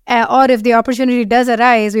 Or if the opportunity does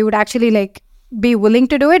arise, we would actually be willing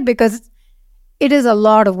to do it, because it is a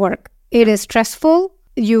lot of work. It is stressful.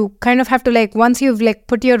 You kind of have to once you've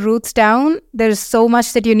put your roots down, there's so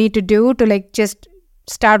much that you need to do to just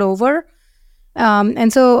start over.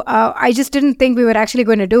 And so I just didn't think we were actually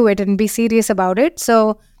going to do it and be serious about it.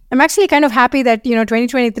 So I'm actually kind of happy that,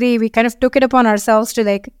 2023, we kind of took it upon ourselves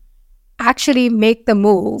to actually make the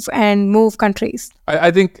move and move countries.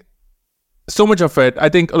 I think so much of it,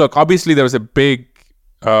 look, obviously there was a big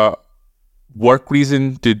work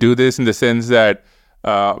reason to do this, in the sense that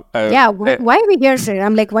why are we here, sir?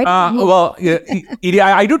 I'm like, why?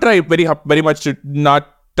 I do try very much to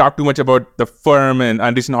not talk too much about the firm and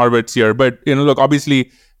Andreessen Horowitz here, but look,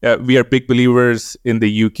 obviously we are big believers in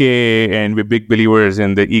the UK, and we're big believers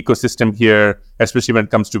in the ecosystem here, especially when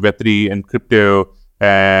it comes to Web3 and crypto.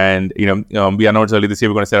 And we announced earlier this year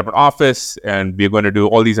we're going to set up an office, and we're going to do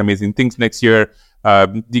all these amazing things next year.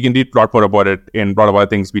 You can read a lot more about it in a lot of other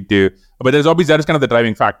things we do, but there's always, that is kind of the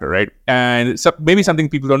driving factor, right? And so maybe something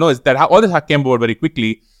people don't know is that all this came about very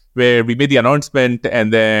quickly, where we made the announcement,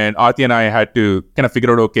 and then Aarthi and I had to kind of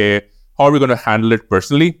figure out, okay, how are we going to handle it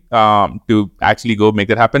personally to actually go make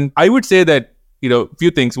that happen? I would say that, a few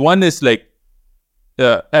things. One is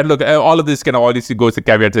and look, all of this kind of obviously goes to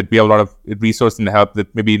caveats that we have a lot of resource and help that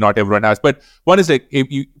maybe not everyone has. But one is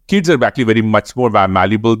kids are actually very much more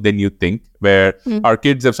malleable than you think, where our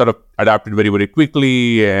kids have sort of adapted very, very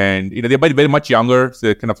quickly, and they're very much younger, so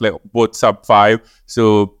they're kind of both sub 5.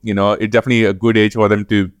 So it's definitely a good age for them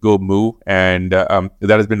to go move, and that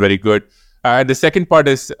has been very good. And the second part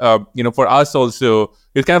is, for us also,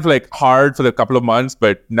 it's kind of hard for a couple of months,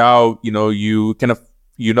 but now you kind of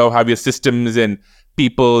have your systems and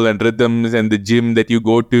people and rhythms and the gym that you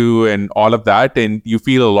go to and all of that, and you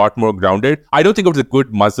feel a lot more grounded. I don't think it was a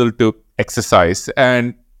good muscle to exercise.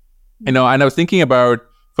 And and I was thinking about,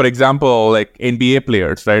 for example, NBA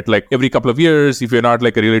players, right? Every couple of years, if you're not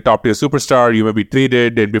a really top tier superstar, you may be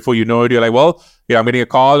traded, and before you know it, you're I'm getting a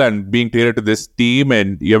call and being traded to this team,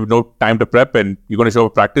 and you have no time to prep, and you're going to show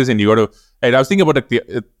up practice, and you got to. And I was thinking about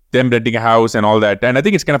them renting a house and all that, and I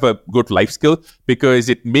think it's kind of a good life skill, because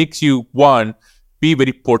it makes you, one, be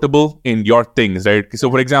very portable in your things, right?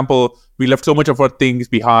 So, for example, we left so much of our things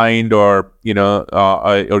behind, or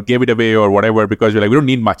or gave it away or whatever, because we're we don't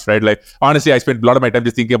need much, right? Honestly, I spent a lot of my time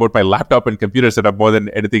just thinking about my laptop and computer setup more than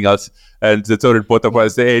anything else, and so did both of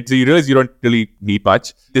us. So you realize you don't really need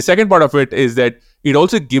much. The second part of it is that it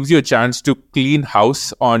also gives you a chance to clean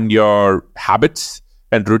house on your habits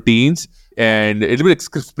and routines, and a little bit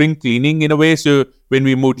spring cleaning in a way. So when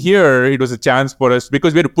we moved here, it was a chance for us,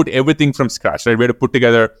 because we had to put everything from scratch, right? We had to put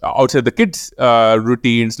together outside the kids'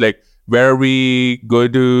 routines, where are we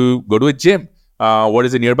going to go to a gym? What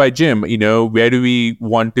is a nearby gym? Where do we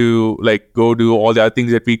want to like go do all the other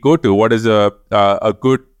things that we go to? What is a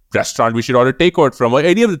good restaurant we should order takeout from, or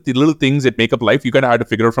any of the little things that make up life? You kind of have to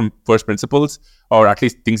figure out from first principles, or at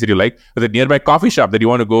least things that you like. Or the nearby coffee shop that you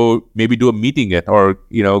want to go maybe do a meeting at, or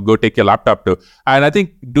go take your laptop to. And I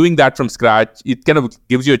think doing that from scratch, it kind of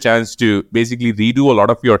gives you a chance to basically redo a lot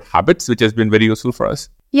of your habits, which has been very useful for us.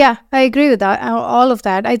 Yeah, I agree with that. All of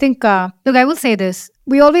that. I think, look, I will say this.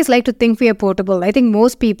 We always like to think we are portable. I think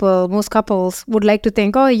most people, most couples would like to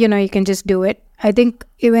think, oh, you can just do it. I think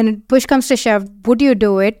when push comes to shove, would you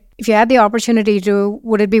do it? If you had the opportunity to,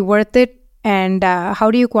 would it be worth it? And how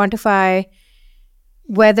do you quantify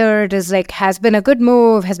whether it is like has been a good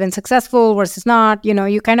move, has been successful versus not?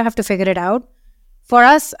 You kind of have to figure it out. For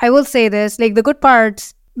us, I will say this, like the good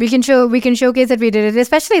parts, we can showcase that we did it,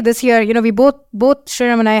 especially this year. We both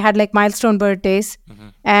Sriram and I had like milestone birthdays,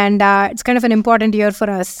 and it's kind of an important year for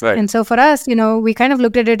us. Right. And so for us, we kind of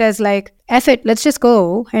looked at it as like, F it, let's just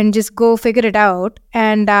go and just go figure it out.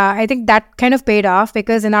 And I think that kind of paid off,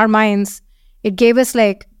 because in our minds, it gave us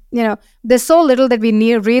like, there's so little that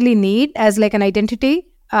we really need as like an identity.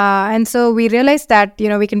 And so we realized that,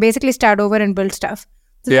 we can basically start over and build stuff.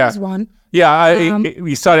 So Yeah. That was one. Yeah,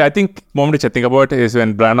 I think moment which I think about is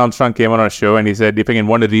when Brian Armstrong came on our show and he said, if I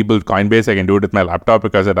want to rebuild Coinbase, I can do it with my laptop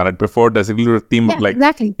because I've done it before. There's a little theme Yeah, of like,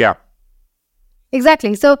 exactly. yeah.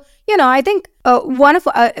 Exactly. So, I think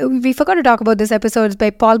we forgot to talk about this episode is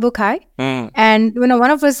by Paul Buchai. And, one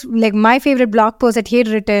of his, like my favorite blog post that he had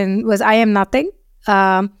written was, I am nothing.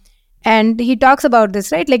 And he talks about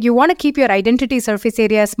this, right? Like you want to keep your identity surface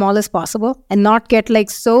area as small as possible and not get like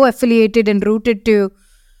so affiliated and rooted to,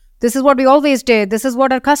 this is what we always did, this is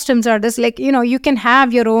what our customs are, this like, you can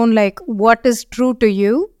have your own like what is true to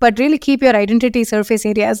you, but really keep your identity surface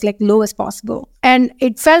area as like low as possible. And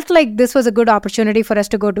it felt like this was a good opportunity for us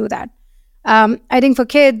to go do that. I think for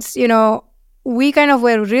kids, we kind of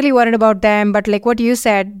were really worried about them, but like what you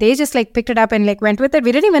said, they just like picked it up and like went with it.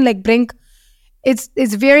 We didn't even like bring, it's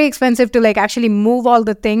very expensive to like actually move all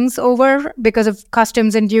the things over because of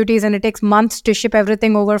customs and duties, and it takes months to ship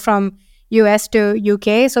everything over from US to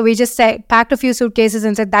UK. So we just packed a few suitcases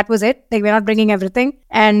and said that was it. Like we're not bringing everything.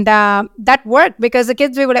 And that worked because the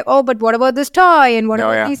kids, we were like, oh, but what about this toy? And what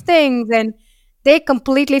about these things? And they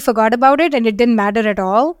completely forgot about it and it didn't matter at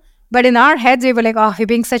all. But in our heads, we were like, oh, we're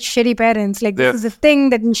being such shitty parents. Like this is a thing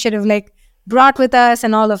that we should have like brought with us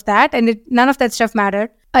and all of that. And none of that stuff mattered.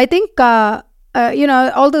 I think, all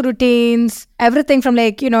the routines, everything from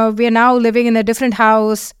like, we are now living in a different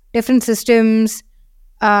house, different systems,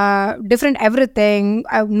 different everything.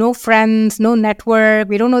 I have no friends, no network.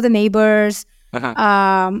 We don't know the neighbors.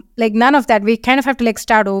 Like none of that. We kind of have to like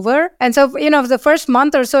start over. And so, the first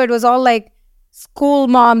month or so, it was all like school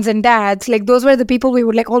moms and dads. Like those were the people we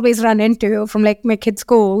would like always run into from like my kid's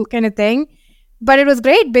school kind of thing. But it was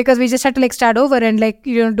great because we just had to like start over and like,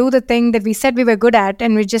 do the thing that we said we were good at.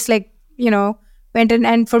 And we just like, went in.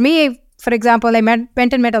 And for me, for example, I went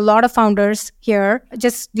and met a lot of founders here,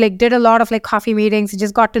 just like did a lot of like coffee meetings,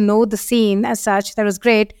 just got to know the scene as such. That was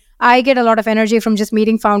great. I get a lot of energy from just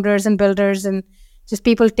meeting founders and builders and just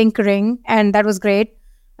people tinkering. And that was great.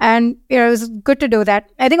 And it was good to do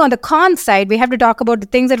that. I think on the con side, we have to talk about the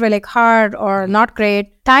things that were like hard or not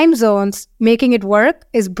great. Time zones, making it work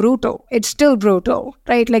is brutal. It's still brutal,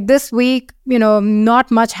 right? Like this week,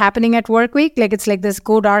 not much happening at work week. Like it's like this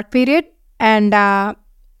go dark period. And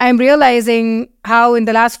I'm realizing how in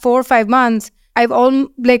the last 4 or 5 months,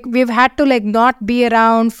 we've had to like not be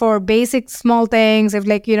around for basic small things. If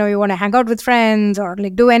like, you want to hang out with friends or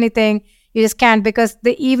like do anything, you just can't because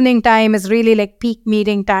the evening time is really like peak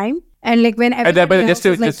meeting time. And like when but just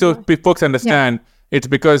so folks understand, it's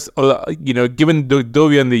because, given though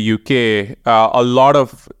we're in the UK, a lot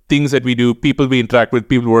of things that we do, people we interact with,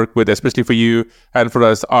 people we work with, especially for you and for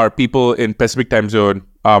us, are people in Pacific time zone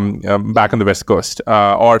back on the West Coast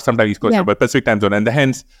or sometimes East Coast, but Pacific time zone. And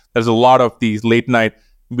hence, there's a lot of these late night,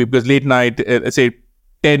 because late night, say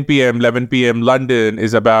 10 p.m., 11 p.m. London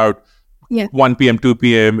is about 1 p.m., 2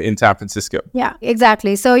 p.m. in San Francisco. Yeah,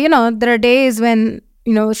 exactly. So, there are days when,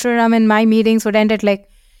 Sriram and my meetings would end at like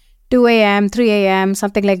 2 a.m., 3 a.m.,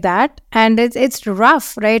 something like that. And it's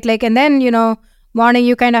rough, right? Like, and then, morning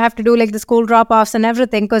you kind of have to do like the school drop-offs and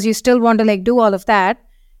everything because you still want to like do all of that.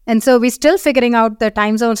 And so we're still figuring out the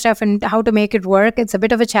time zone stuff and how to make it work. It's a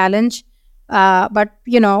bit of a challenge, but,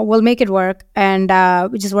 we'll make it work. And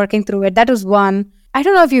we're just working through it. That was one. I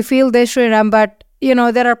don't know if you feel this, Sriram, but,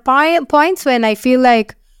 there are points when I feel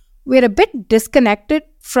like we're a bit disconnected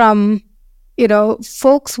from,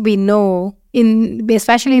 folks we know,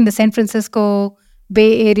 especially in the San Francisco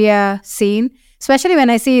Bay Area scene. especially when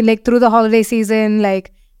I see like through the holiday season,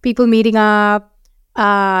 like people meeting up,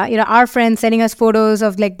 our friends sending us photos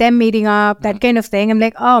of like them meeting up, that kind of thing. I'm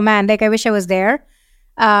like, oh man, like I wish I was there.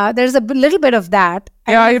 There's a little bit of that.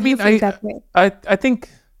 Yeah, I don't know if you mean, feel that way. I think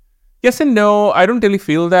yes and no. I don't really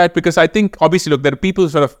feel that because I think obviously, look, there are people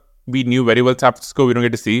sort of we knew very well San Francisco, we don't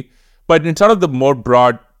get to see, but in sort of the more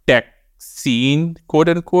broad tech scene, quote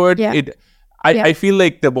unquote, I feel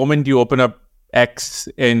like the moment you open up X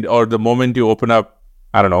or the moment you open up,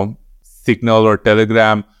 I don't know, Signal or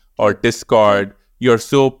Telegram or Discord, you're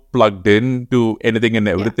so plugged in to anything and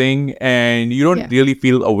everything, and you don't really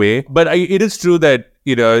feel away. But it is true that,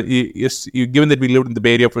 given that we lived in the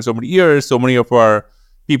Bay Area for so many years, so many of our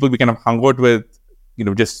people we kind of hung out with,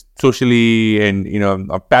 just socially, and,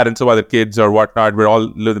 our parents of other kids or whatnot, we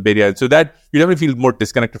all live in the Bay Area. So that you definitely feel more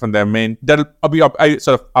disconnected from them. And I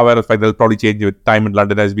sort of aware of the fact that'll probably change with time in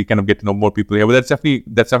London as we kind of get to know more people here. But that's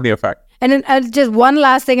definitely a fact. And then just one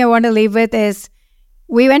last thing I want to leave with is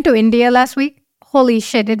we went to India last week. Holy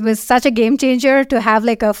shit, it was such a game changer to have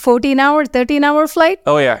like a 14-hour, 13-hour flight.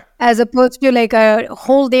 Oh, yeah. As opposed to like a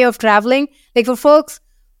whole day of traveling. Like for folks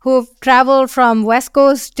who've traveled from West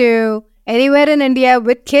Coast to anywhere in India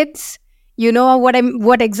with kids, you know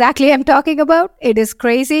what exactly I'm talking about. It is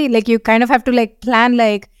crazy. Like you kind of have to like plan,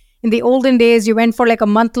 like in the olden days, you went for like a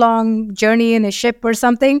month-long journey in a ship or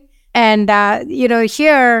something. And,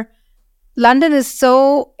 here, London is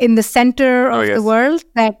so in the center of the world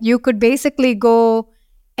that you could basically go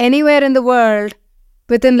anywhere in the world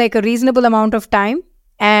within like a reasonable amount of time.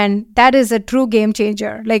 And that is a true game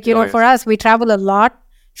changer. Like, for us, we travel a lot.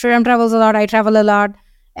 Sriram travels a lot. I travel a lot.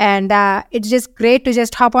 And it's just great to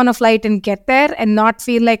just hop on a flight and get there and not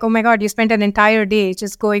feel like, oh my God, you spent an entire day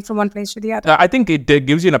just going from one place to the other. I think it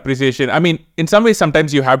gives you an appreciation. I mean, in some ways,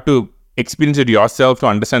 sometimes you have to experience it yourself to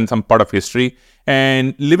understand some part of history.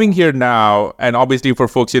 And living here now, and obviously for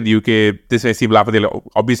folks in the UK, this may seem laughable.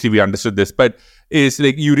 Obviously, we understood this, but it's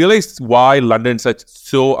like you realize why London is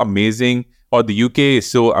so amazing, or the UK is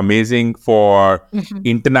so amazing for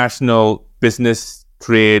international business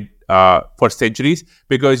trade for centuries,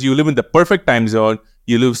 because you live in the perfect time zone.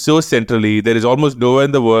 You live so centrally. There is almost nowhere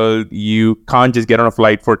in the world you can't just get on a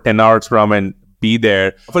flight for 10 hours from and be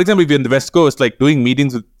there. For example, if you're in the West Coast, like doing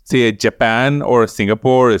meetings with, say, Japan or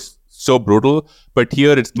Singapore is so brutal, but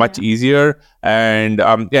here it's much easier. And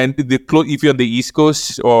if you're on the East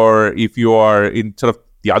Coast, or if you are in sort of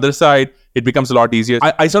the other side, it becomes a lot easier.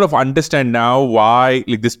 I sort of understand now why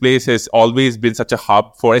like this place has always been such a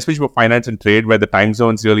hub for, especially for finance and trade, where the time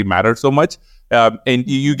zones really matter so much. And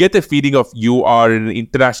you get the feeling of you are in an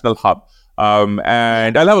international hub.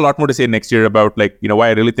 And I'll have a lot more to say next year about like, why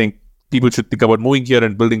I really think people should think about moving here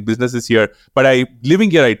and building businesses here. But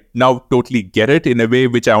living here, I now totally get it in a way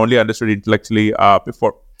which I only understood intellectually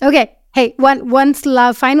before. Okay. Hey, one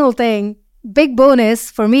final thing. Big bonus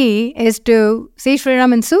for me is to see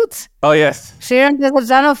Sriram in suits. Oh, yes. Sriram has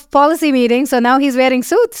done a policy meeting, so now he's wearing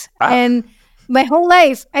suits. And my whole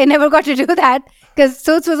life, I never got to do that, because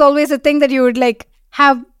suits was always a thing that you would like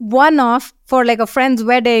have one off for like a friend's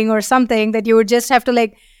wedding or something, that you would just have to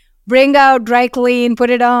like bring out, dry clean, put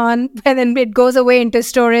it on, and then it goes away into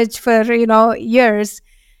storage for, years.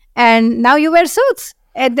 And now you wear suits.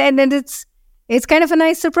 And then it's kind of a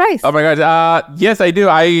nice surprise. Oh my God. Yes, I do.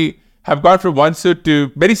 I have gone from one suit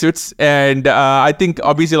to many suits. And I think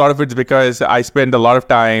obviously a lot of it's because I spend a lot of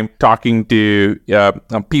time talking to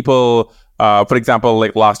people. For example,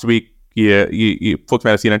 like last week, you folks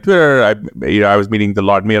might have seen on Twitter, I was meeting the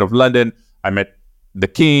Lord Mayor of London. I met the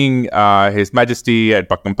King, His Majesty at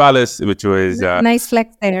Buckingham Palace, which was nice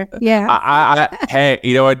flex there. Yeah. Hey,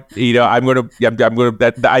 you know what? I'm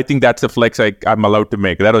gonna. I think that's a flex I'm allowed to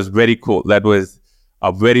make. That was very cool. That was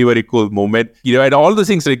a very, very cool moment. And all the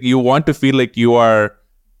things, like you want to feel like you are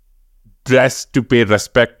dressed to pay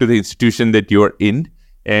respect to the institution that you're in,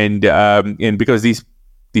 and because these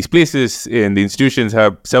places and the institutions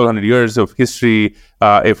have several hundred years of history,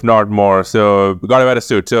 if not more. So gotta wear a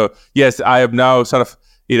suit. So yes, I have now sort of,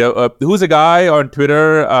 who's a guy on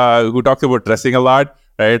Twitter who talks about dressing a lot,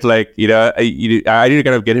 right? Like, I need to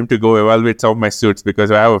kind of get him to go evaluate some of my suits,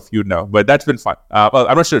 because I have a few now. But that's been fun. Well,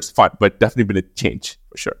 I'm not sure it's fun, but definitely been a change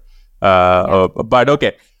for sure. But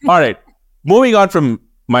okay. All right. Moving on from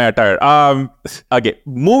my attire. Okay.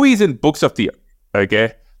 Movies and books of the year.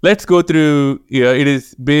 Okay. Let's go through, it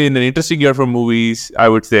has been an interesting year for movies, I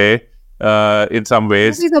would say, in some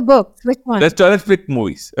ways. Movies or books? Which one? Let's pick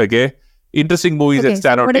movies, okay? Interesting movies that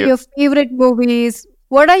stand out here. What are your favorite movies?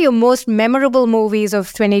 What are your most memorable movies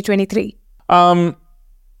of 2023? I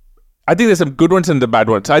think there's some good ones and the bad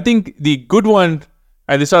ones. I think the good one,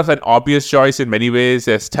 and it's sort of an obvious choice in many ways.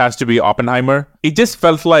 It has to be Oppenheimer. It just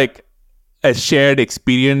felt like a shared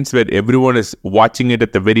experience where everyone is watching it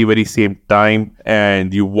at the very, very same time.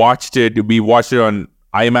 And we watched it on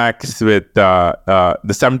IMAX with the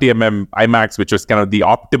 70mm IMAX, which was kind of the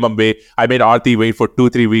optimum way. I made Aarthi wait for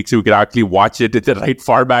 2-3 weeks so we could actually watch it at the right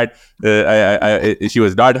format. She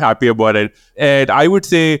was not happy about it. And I would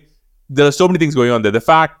say there are so many things going on there. The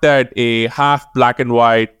fact that a half black and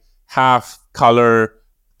white, half color,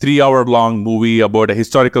 3-hour-long movie about a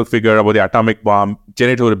historical figure about the atomic bomb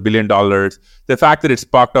generated over $1 billion. The fact that it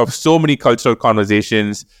sparked off so many cultural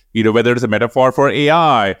conversations, whether it's a metaphor for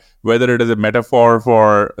AI, whether it is a metaphor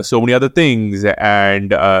for so many other things.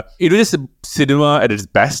 And it was just cinema at its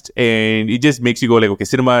best. And it just makes you go like, okay,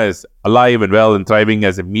 cinema is alive and well and thriving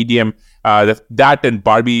as a medium. That and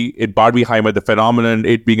Barbieheimer, the phenomenon,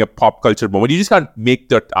 it being a pop culture moment, you just can't make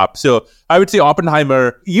that up. So I would say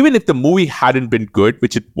Oppenheimer, even if the movie hadn't been good,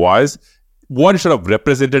 which it was, what sort of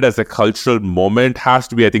represented as a cultural moment has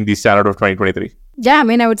to be, I think, the standard of 2023. Yeah, I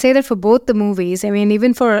mean, I would say that for both the movies. I mean,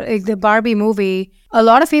 even for the Barbie movie, a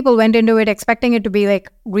lot of people went into it expecting it to be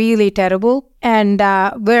like really terrible. And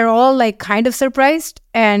we're all like kind of surprised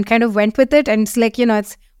and kind of went with it. And it's like,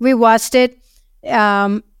 we watched it.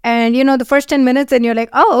 And, the first 10 minutes and you're like,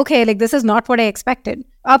 oh, okay, like this is not what I expected.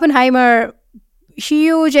 Oppenheimer,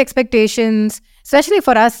 huge expectations, especially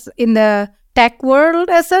for us in the tech world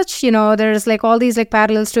as such. There's like all these like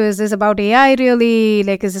parallels to, is this about AI really?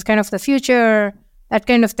 Like, is this kind of the future? That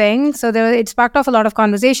kind of thing. So it sparked off a lot of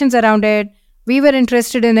conversations around it. We were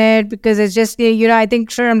interested in it because it's just, I think,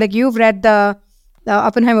 Sriram, like you've read the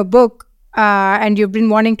Oppenheimer book and you've been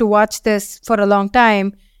wanting to watch this for a long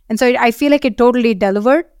time. And so I feel like it totally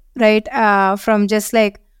delivered, right? From just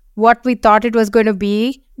like what we thought it was going to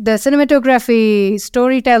be. The cinematography,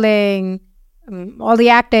 storytelling, all the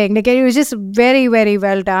acting, like it was just very, very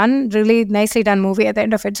well done. Really nicely done movie at the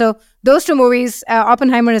end of it. So those two movies,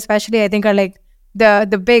 Oppenheimer especially, I think are like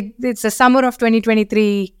it's the summer of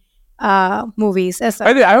 2023 movies. I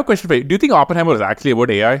have a question for you. Do you think Oppenheimer was actually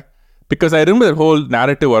about AI? Because I remember the whole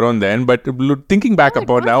narrative around then, but thinking back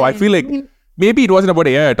about now, I feel like maybe it wasn't about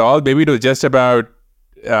AI at all. Maybe it was just about,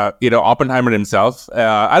 Oppenheimer himself.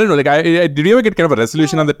 I don't know. Like, did you ever get kind of a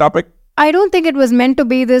resolution on the topic? I don't think it was meant to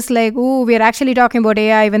be this like, we're actually talking about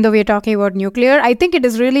AI even though we're talking about nuclear. I think it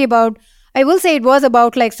is really about, I will say it was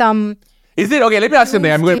about like some... Is it? Okay, let me ask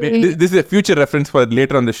something. This is a future reference for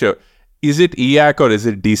later on the show. Is it EAC or is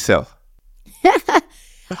it D-cell?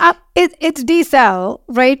 It's D-cell,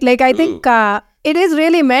 right? Like, I think it is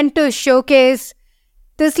really meant to showcase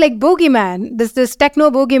this like boogeyman, this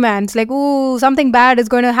techno boogeyman. It's like, something bad is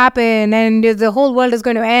going to happen and the whole world is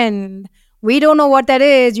going to end. We don't know what that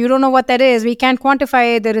is. You don't know what that is. We can't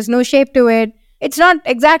quantify it. There is no shape to it. It's not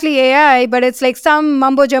exactly AI, but it's like some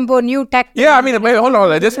mumbo-jumbo new tech. Yeah, I mean, wait, hold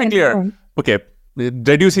on. Just to be clear. Okay,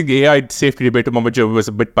 reducing the AI safety debate to mumbo-jumbo was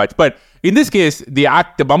a bit much. But in this case, the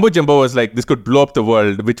mumbo-jumbo was like, this could blow up the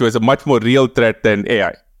world, which was a much more real threat than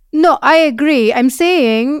AI. No, I agree. I'm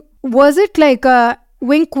saying, was it like a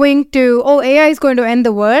wink to, AI is going to end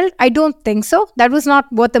the world? I don't think so. That was not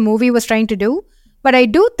what the movie was trying to do. But I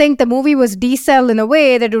do think the movie was D-cell in a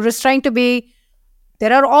way that it was trying to be,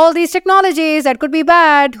 there are all these technologies that could be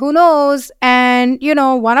bad, who knows? And,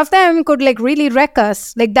 one of them could like really wreck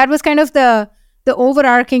us. Like that was kind of the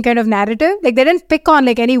overarching kind of narrative. Like they didn't pick on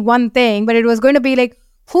like any one thing, but it was going to be like,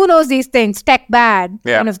 who knows these things, tech bad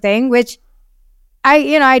kind of thing, which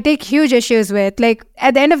I take huge issues with. Like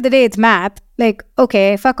at the end of the day, it's math. Like,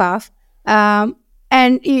 okay, fuck off.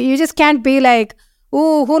 And you just can't be like,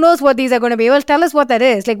 who knows what these are going to be? Well, tell us what that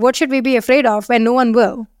is. Like, what should we be afraid of when no one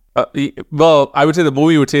will? Well, I would say the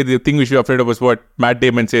movie would say the thing we should be afraid of was what Matt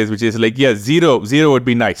Damon says, which is like, zero would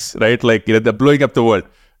be nice, right? Like, they're blowing up the world.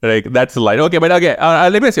 Like, that's the line. Okay, but okay,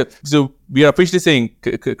 let me ask you. So, we are officially saying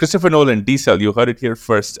Christopher Nolan, D-cell, you heard it here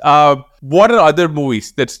first. What are other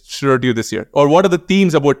movies that struck you this year? Or what are the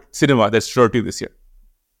themes about cinema that struck you this year?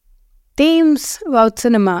 Themes about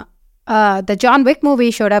cinema. The John Wick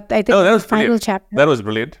movie showed up, I think, that was final chapter. That was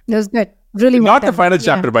brilliant. It was good. Really not the final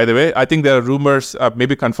chapter, by the way. I think there are rumors,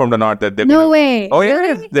 maybe confirmed or not, that they're No way. Oh, yeah.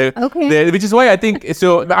 Really? Okay. Which is why I think,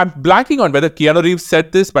 so I'm blanking on whether Keanu Reeves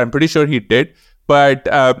said this, but I'm pretty sure he did. But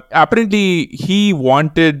apparently he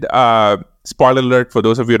wanted, spoiler alert for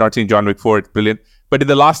those of you who have not seen John Wick 4, it's brilliant. But in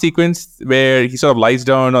the last sequence where he sort of lies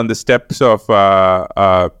down on the steps of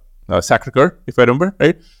Sacré-Cœur, if I remember,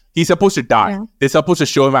 right? He's supposed to die. Yeah. They're supposed to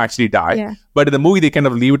show him actually die. Yeah. But in the movie, they kind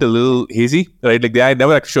of leave it a little hazy, right? Like they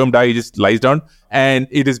never actually show him die. He just lies down. And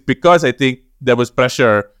it is because I think there was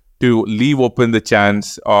pressure to leave open the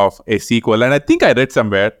chance of a sequel. And I think I read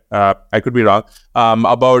somewhere, I could be wrong,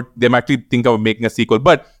 about them actually think of making a sequel.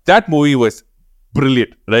 But that movie was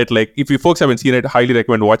brilliant, right? Like, if you folks haven't seen it, highly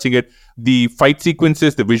recommend watching it. The fight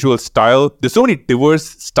sequences, the visual style, there's so many diverse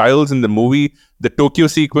styles in the movie. The Tokyo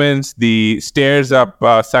sequence, the stairs up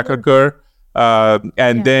Sacre-Cœur,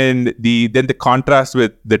 and then the contrast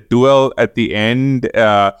with the duel at the end.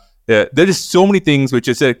 There is so many things which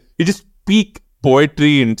is you just peak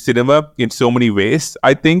poetry in cinema in so many ways,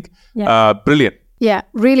 I think. Brilliant. Yeah,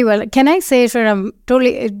 really well. Can I say, Sriram,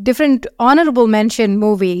 totally a different honorable mention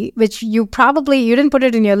movie, which you didn't put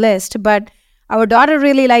it in your list, but our daughter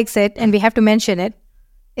really likes it, and we have to mention it.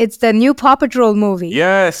 It's the new Paw Patrol movie.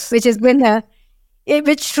 Yes. Which has been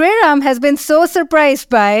which Sriram has been so surprised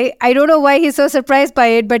by. I don't know why he's so surprised by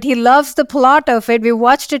it, but he loves the plot of it. We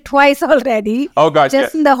watched it twice already. Oh, gosh.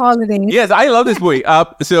 Just in the holidays. Yes, I love this movie.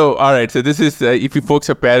 So, all right. So this is, if you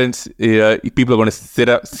folks are parents, people are going to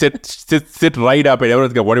sit right up and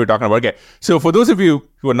everyone's going, what are we talking about? Okay. So for those of you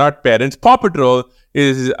who are not parents, Paw Patrol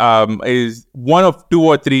is one of 2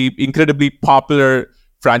 or 3 incredibly popular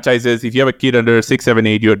franchises. If you have a kid under 6, 7,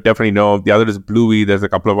 8, you definitely know. The other is Bluey. There's a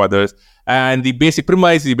couple of others. And the basic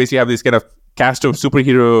premise, you basically have this kind of cast of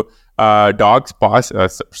superhero dogs, pause,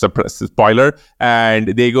 spoiler, and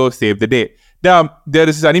they go save the day. Now, there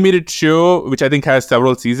is this animated show, which I think has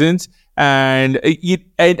several seasons. And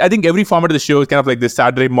I think every format of the show is kind of like this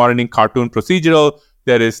Saturday morning cartoon procedural.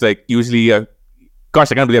 There is like usually a gosh,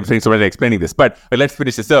 I can't believe I'm spending so much time explaining this, but let's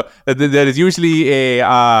finish this. So there is usually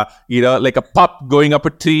like a pup going up a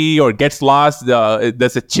tree or gets lost.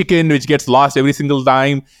 There's a chicken which gets lost every single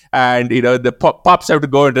time, and the pups have to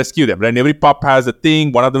go and rescue them. Right? And every pup has a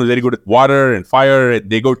thing. One of them is very good at water and fire, and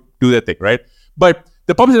they go do their thing, right? But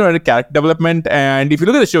the pups are in character development, and if you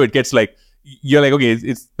look at the show, it gets like, you're like, okay,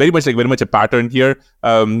 it's very much a pattern here.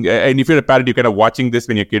 And if you're a parent, you're kind of watching this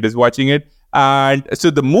when your kid is watching it. And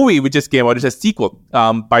so the movie which just came out is a sequel,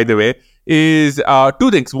 by the way, is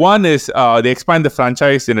 2 things. One is they expand the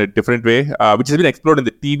franchise in a different way, which has been explored in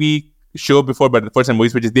the TV show before, but the first time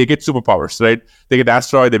movies, which is they get superpowers, right? They get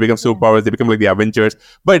asteroid, they become superpowers, they become like the Avengers.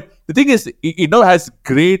 But the thing is, it now has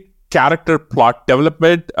great character plot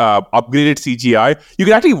development, upgraded CGI. You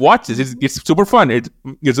can actually watch this. It's super fun. It's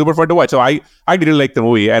super fun to watch. So I really like the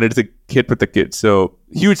movie, and it's a hit with the kids. So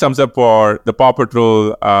huge thumbs up for the Paw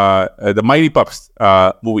Patrol, the Mighty Pups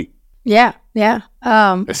movie. Yeah.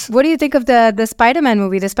 Yes. What do you think of the Spider-Man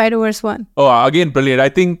movie, the Spider-Verse one? Oh, again, brilliant. I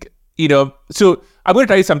think, so I'm going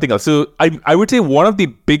to try something else. So I would say one of the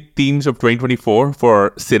big themes of 2024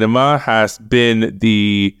 for cinema has been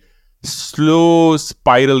the slow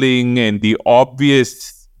spiraling and the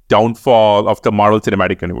obvious downfall of the Marvel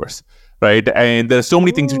Cinematic Universe, right? And there's so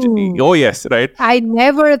many things. Oh, yes, right? I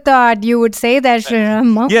never thought you would say that,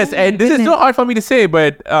 Sriram. Yes, and this is so hard for me to say,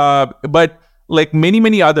 but like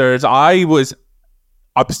many others, I was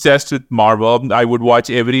obsessed with Marvel. I would watch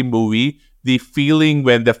every movie. The feeling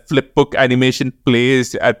when the flipbook animation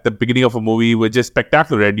plays at the beginning of a movie was just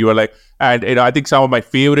spectacular. And you were like, and I think some of my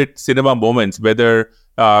favorite cinema moments, whether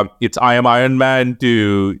it's I Am Iron Man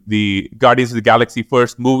to the Guardians of the Galaxy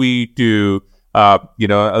first movie to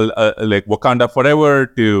like Wakanda Forever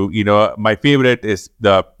to my favorite is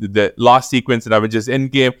the last sequence in Avengers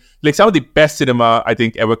Endgame. Like some of the best cinema I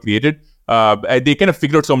think ever created. They kind of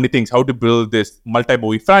figured out so many things, how to build this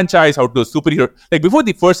multi-movie franchise, how to do a superhero. Like before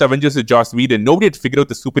the first Avengers with Joss Whedon, nobody had figured out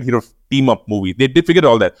the superhero team-up movie. They did figure out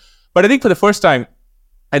all that. But I think for the first time,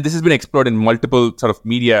 and this has been explored in multiple sort of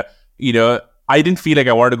media, I didn't feel like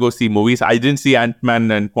I wanted to go see movies. I didn't see Ant-Man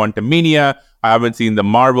and Quantumania. I haven't seen the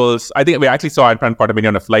Marvels. I think we actually saw Ant-Man and Quantumania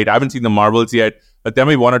on a flight. I haven't seen the Marvels yet. But there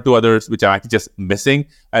may be 1 or 2 others which I'm actually just missing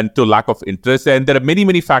and to lack of interest. And there are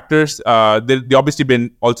many factors. They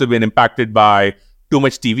obviously also been impacted by too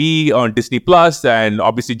much TV on Disney Plus, and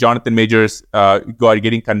obviously Jonathan Majors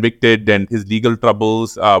getting convicted and his legal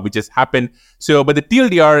troubles, which has happened. So, but the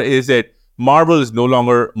TLDR is that Marvel is no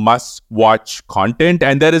longer must-watch content,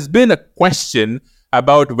 and there has been a question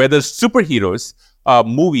about whether superheroes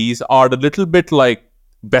movies are a little bit like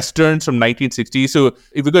westerns from 1960s. So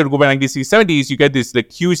if we go back to 1960s, 70s, you get this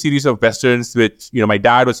like huge series of westerns, which my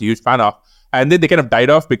dad was a huge fan of, and then they kind of died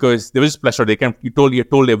off because there was pleasure. You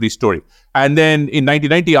told every story, and then in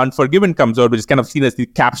 1990, Unforgiven comes out, which is kind of seen as the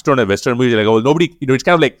capstone of western movies. Like, oh, nobody, it's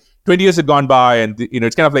kind of like 20 years have gone by, and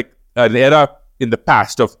it's kind of like an era in the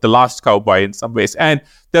past of The Last Cowboy in some ways. And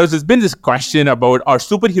there's been this question about, are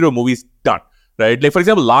superhero movies done, right? Like, for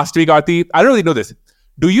example, last week, Aarthi, I don't really know this.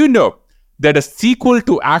 Do you know that a sequel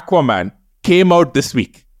to Aquaman came out this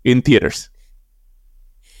week in theaters?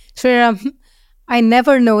 Sure. I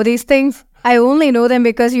never know these things. I only know them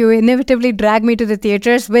because you inevitably drag me to the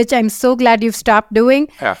theaters, which I'm so glad you've stopped doing.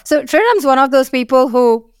 Yeah. So Sriram's one of those people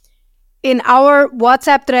who, in our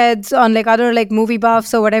WhatsApp threads on like other like movie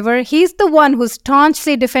buffs or whatever, he's the one who's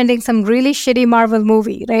staunchly defending some really shitty Marvel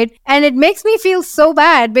movie, right? And it makes me feel so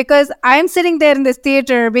bad because I'm sitting there in this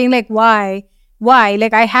theater being like, why? Why?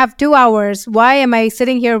 Like, I have 2 hours. Why am I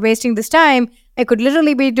sitting here wasting this time? I could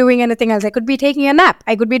literally be doing anything else. I could be taking a nap.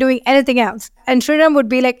 I could be doing anything else. And Sriram would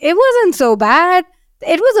be like, it wasn't so bad.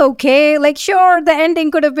 It was okay. Like, sure, the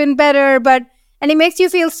ending could have been better, but... And it makes you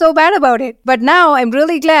feel so bad about it. But now I'm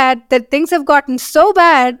really glad that things have gotten so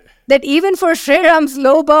bad that even for Sriram's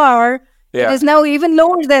low bar, it is now even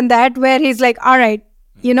lower than that, where he's like, all right,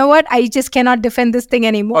 you know what? I just cannot defend this thing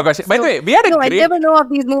anymore. Oh gosh! By the way, we had a great... I never know of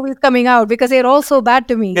these movies coming out because they're all so bad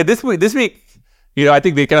to me. Yeah, this week, I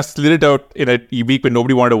think they kind of slid it out in a week when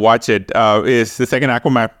nobody wanted to watch it. Is the second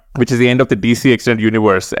Aquaman, which is the end of the DC extended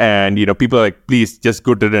universe, and people are like, please just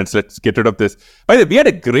go to it. Let's get rid of this. By the way, we had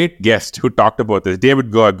a great guest who talked about this,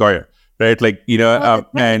 David Goyer, right? Like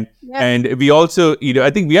and we also I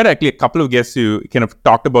think we had actually a couple of guests who kind of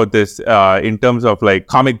talked about this in terms of like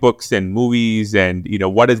comic books and movies and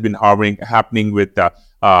what has been happening with the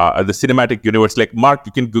cinematic universe. Like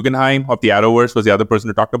Marc Guggenheim of the Arrowverse was the other person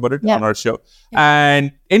who talked about it on our show. Yeah.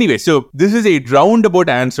 And anyway, so this is a roundabout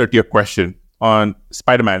answer to your question on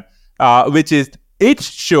Spider-Man, which is it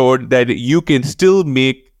showed that you can still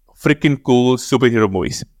make freaking cool superhero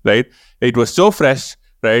movies, right? It was so fresh,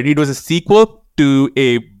 right? It was a sequel to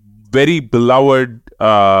a very beloved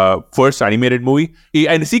first animated movie.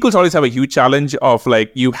 And the sequels always have a huge challenge of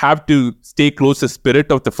like, you have to stay close to the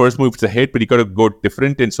spirit of the first movie if it's a hit, but you got to go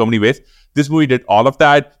different in so many ways. This movie did all of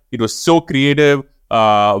that. It was so creative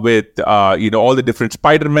with all the different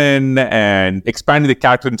Spider-Man and expanding the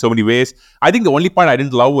character in so many ways. I think the only part I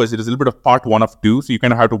didn't love was it was a little bit of part 1 of 2. So you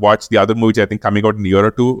kind of have to watch the other movies, I think, coming out in a year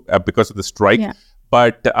or two because of the strike. Yeah.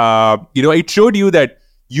 But, it showed you that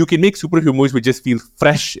you can make superhero movies which just feel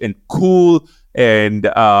fresh and cool and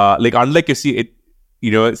like unlike you see it,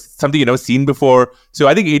 something you never seen before. So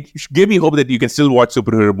I think it gave me hope that you can still watch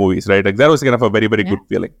superhero movies, right? Like that was kind of a very, very good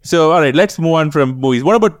feeling. So, all right, let's move on from movies.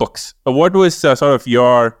 What about books? What was sort of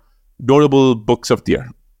your notable books of the year?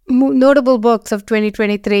 Notable books of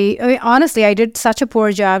 2023. I mean, honestly, I did such a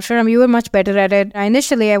poor job. Sure, you were much better at it.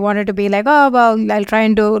 Initially, I wanted to be like, oh, well, I'll try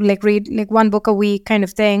and do read like 1 book a week kind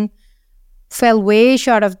of thing. Fell way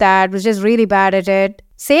short of that, was just really bad at it.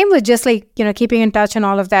 Same with just like, keeping in touch and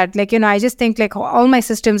all of that. Like, I just think like all my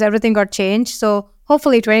systems, everything got changed. So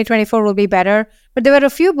hopefully 2024 will be better. But there were a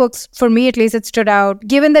few books, for me at least, it stood out.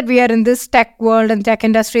 Given that we are in this tech world and tech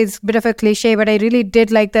industry, it's a bit of a cliche, but I really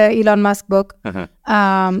did like the Elon Musk book.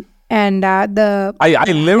 I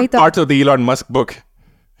lived parts of the Elon Musk book.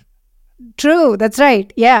 True, that's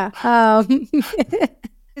right. Yeah.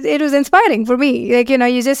 It was inspiring for me. Like,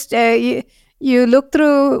 you just, you look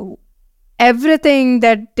through everything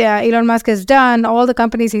that Elon Musk has done, all the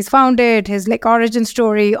companies he's founded, his like origin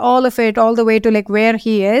story, all of it, all the way to like where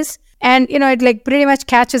he is. And, it like pretty much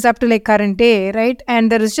catches up to like current day, right?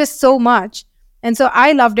 And there is just so much. And so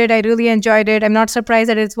I loved it. I really enjoyed it. I'm not surprised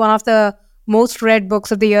that it's one of the most read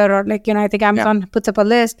books of the year. Or like, I think Amazon puts up a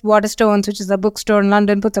list. Waterstones, which is a bookstore in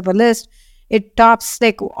London, puts up a list. It tops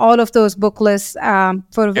like all of those book lists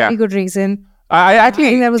for a very good reason. I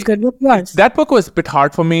think that was good. What was? That book was a bit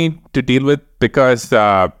hard for me to deal with because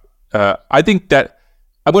I think that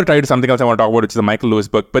I'm going to try to do something else I want to talk about, which is the Michael Lewis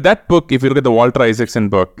book. But that book, if you look at the Walter Isaacson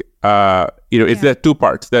book, it's there are 2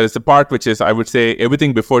 parts. There is the part which is, I would say,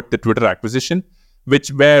 everything before the Twitter acquisition,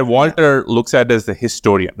 where Walter looks at as the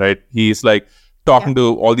historian, right? He's like talking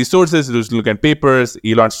to all these sources, he's looking at papers,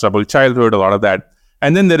 Elon's troubled childhood, a lot of that.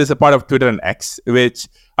 And then there is a part of Twitter and X, which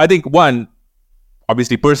I think, one,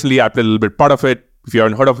 obviously, personally, I played a little bit part of it. If you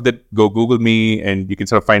haven't heard of it, go Google me and you can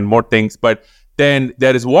sort of find more things. But then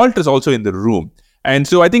there is Walter's also in the room. And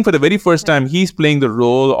so I think for the very first time, he's playing the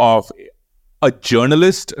role of a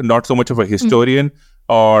journalist, not so much of a historian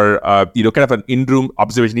or, kind of an in-room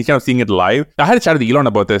observation. He's kind of seeing it live. I had a chat with Elon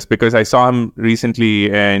about this because I saw him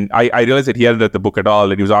recently and I realized that he hadn't read the book at all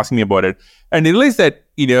and he was asking me about it. And I realized that,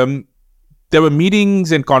 there were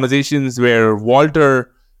meetings and conversations where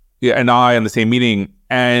Walter and I on the same meeting,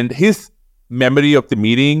 and his memory of the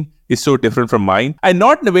meeting is so different from mine. And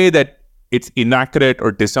not in a way that it's inaccurate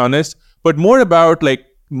or dishonest, but more about like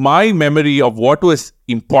my memory of what was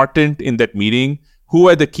important in that meeting, who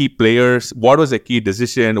are the key players, what was the key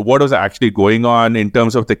decision, what was actually going on in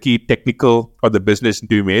terms of the key technical or the business to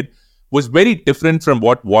be made. was very different from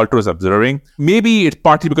what Walter was observing. Maybe it's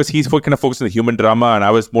partly because he's kind of focused on the human drama and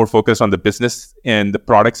I was more focused on the business and the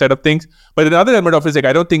product side of things. But another element of it is like,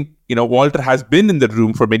 I don't think, Walter has been in the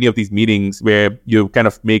room for many of these meetings where you're kind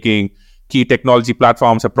of making key technology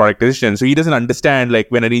platforms or product decisions. So he doesn't understand, like,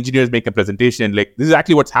 when an engineer is making a presentation, like, this is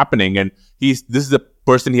actually what's happening. And this is the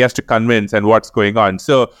person he has to convince and what's going on.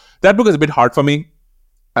 So that book is a bit hard for me.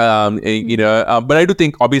 But I do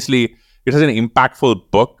think, obviously, it's such an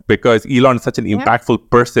impactful book because Elon is such an impactful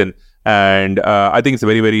person. And I think it's a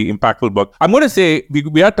very, very impactful book. I'm going to say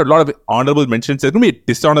we had a lot of honorable mentions. There's going to be a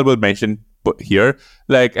dishonorable mention here.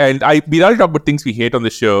 We already talked about things we hate on the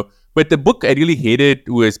show. But the book I really hated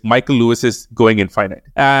was Michael Lewis's Going Infinite.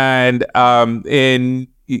 And I'm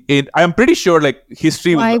pretty sure, like,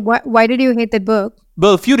 history... Why did you hate that book?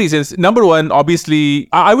 Well, a few reasons. Number one, obviously,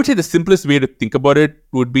 I would say the simplest way to think about it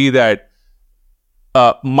would be that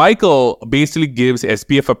Michael basically gives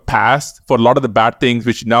SBF a pass for a lot of the bad things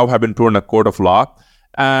which now have been thrown in a court of law.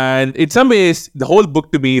 And in some ways, the whole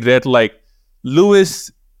book to me read like Lewis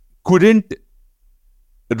couldn't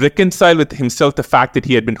reconcile with himself the fact that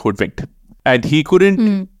he had been hoodwinked. And he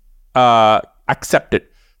couldn't accept it.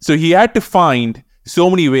 So he had to find so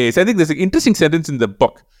many ways. I think there's an interesting sentence in the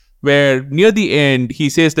book where near the end, he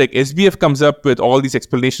says, like, SBF comes up with all these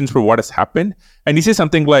explanations for what has happened. And he says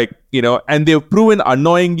something like, and they've proven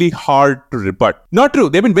annoyingly hard to rebut. Not true.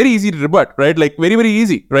 They've been very easy to rebut, right? Like, very, very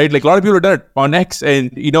easy, right? Like, a lot of people have done it on X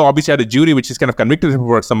and, obviously had a jury which is kind of convicted him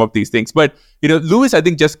for some of these things. But, Lewis, I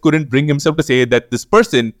think, just couldn't bring himself to say that this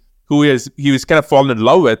person he was kind of fallen in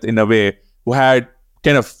love with in a way who had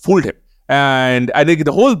kind of fooled him. And I think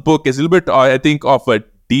the whole book is a little bit, I think, of a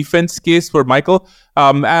defense case for Michael.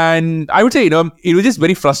 And I would say, it was just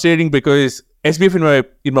very frustrating because SBF,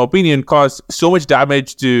 in my opinion, caused so much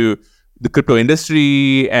damage to the crypto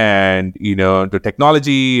industry and, the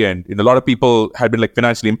technology. And a lot of people had been, like,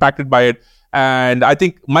 financially impacted by it. And I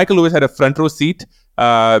think Michael Lewis had a front row seat.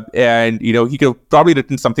 And he could have probably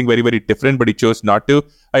written something very, very different, but he chose not to.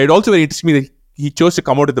 It also very interested me that he chose to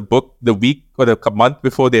come out with the book the week or the month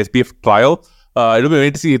before the SBF trial. It'll be very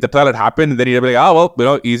interesting if the trial had happened, and then he'd be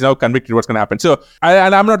like, he's now convicted, what's going to happen? So,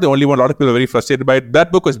 and I'm not the only one. A lot of people are very frustrated by it. That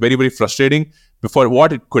book was very, very frustrating before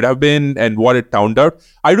what it could have been and what it turned out.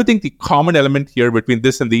 I do think the common element here between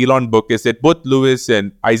this and the Elon book is that both Lewis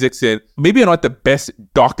and Isaacson maybe are not the best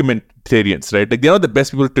documentarians, right? Like, they're not the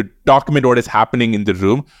best people to document what is happening in the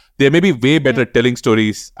room. They're maybe way better at telling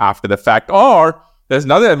stories after the fact. Or there's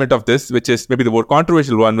another element of this, which is maybe the more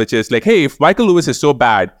controversial one, which is like, hey, if Michael Lewis is so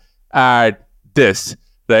bad at this,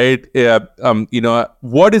 right?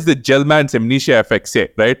 What does the Gell-Mann's amnesia effect say,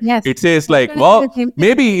 right? Yes. It says like,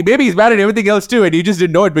 maybe he's bad at everything else too, and you just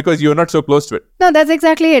didn't know it because you're not so close to it. No, that's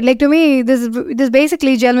exactly it. Like, to me, this is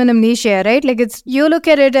basically Gell-Mann amnesia, right? Like, you look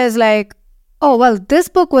at it as like, oh, well, this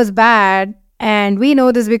book was bad, and we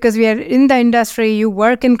know this because we are in the industry. You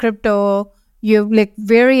work in crypto. You're, like,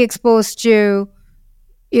 very exposed to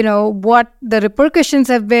what the repercussions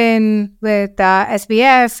have been with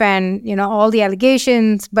SBF and, all the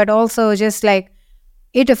allegations, but also just like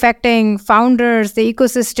it affecting founders, the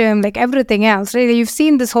ecosystem, like everything else, right? You've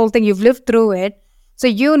seen this whole thing, you've lived through it. So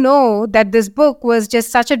that this book was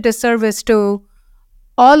just such a disservice to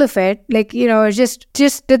all of it. Like, just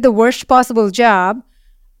did the worst possible job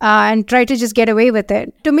and tried to just get away with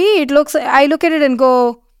it. To me, I look at it and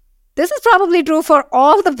go, this is probably true for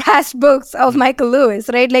all the past books of Michael Lewis,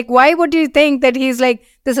 right? Like, why would you think that he's like,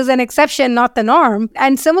 this is an exception, not the norm?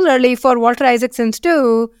 And similarly for Walter Isaacson's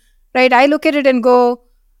too, right? I look at it and go,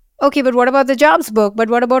 okay, but what about the Jobs book? But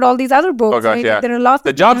what about all these other books? Oh gosh, right? yeah. There are lots of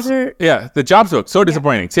the Jobs book, so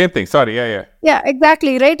disappointing. Same thing. Sorry, yeah. Yeah,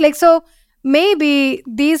 exactly, right? Like, so maybe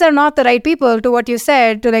these are not the right people, to what you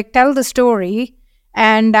said, to like tell the story.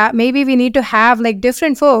 And maybe we need to have like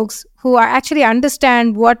different folks who actually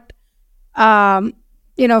understand what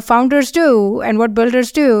founders do and what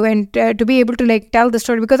builders do, and to be able to like tell the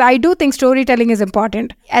story, because I do think storytelling is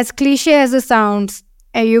important. As cliche as it sounds,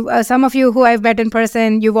 some of you who I've met in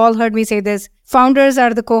person, you've all heard me say this: founders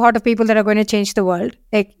are the cohort of people that are going to change the world.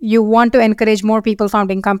 Like, you want to encourage more people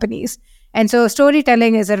founding companies, and so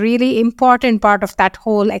storytelling is a really important part of that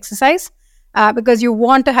whole exercise, because you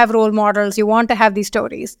want to have role models, you want to have these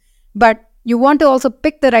stories, but you want to also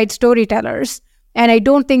pick the right storytellers. And I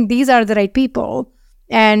don't think these are the right people.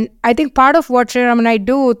 And I think part of what Sriram and I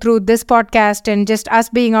do through this podcast and just us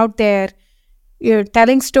being out there,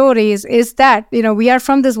 telling stories, is that, we are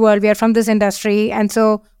from this world, we are from this industry. And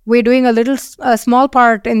so we're doing a small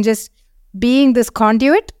part in just being this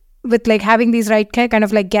conduit with like having these right kind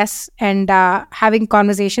of like guests and having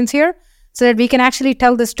conversations here so that we can actually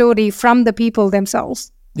tell the story from the people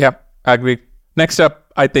themselves. Yeah. Agree. Next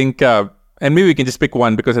up, I think, and maybe we can just pick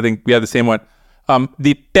one because I think we have the same one.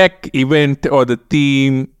 The tech event or the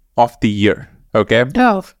theme of the year. Okay.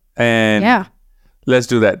 Oh, And yeah. let's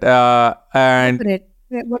do that.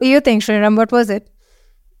 What do you think, Sriram? What was it?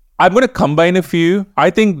 I'm going to combine a few. I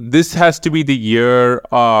think this has to be the year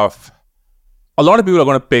of a lot of people are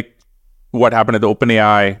going to pick what happened at the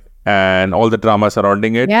OpenAI and all the drama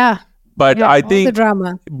surrounding it. Yeah. But Yeah, I all think the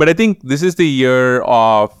drama. But I think this is the year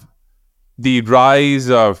of the rise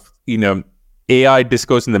of AI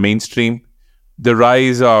discourse in the mainstream, the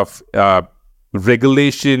rise of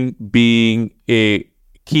regulation being a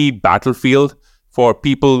key battlefield for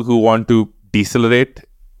people who want to decelerate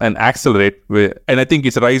and accelerate. And I think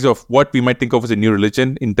it's a rise of what we might think of as a new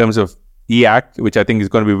religion in terms of EAC, which I think is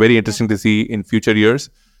going to be very interesting to see in future years.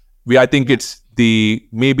 I think it's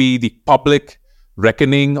maybe the public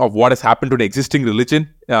reckoning of what has happened to an existing religion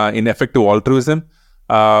in effective altruism.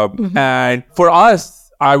 And for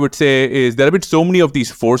us, I would say is there have been so many of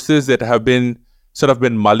these forces that have been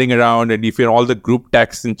mulling around, and if you're in all the group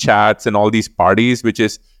texts and chats and all these parties, which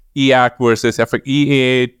is EAC versus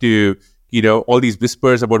EA to all these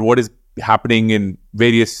whispers about what is happening in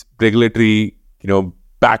various regulatory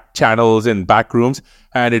back channels and back rooms,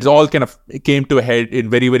 and it's all kind of came to a head in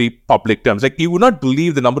very, very public terms. Like, you would not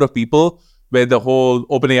believe the number of people where the whole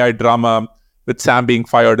OpenAI drama with Sam being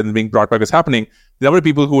fired and being brought back was happening. The number of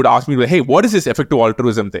people who would ask me, like, hey, what is this effective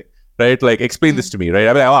altruism thing? Right? Like, explain this to me, right?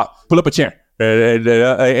 I'd be like, pull up a chair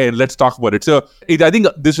and let's talk about it. So I think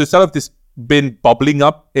this was sort of this been bubbling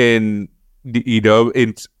up in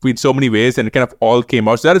so many ways, and it kind of all came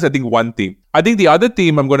out. So that is, I think, one theme. I think the other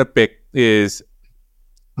theme I'm going to pick is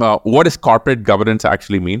what does corporate governance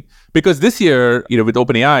actually mean? Because this year, with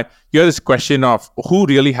OpenAI, you have this question of who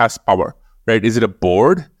really has power, right? Is it a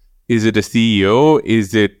board? Is it a CEO?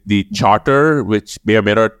 Is it the charter, which may or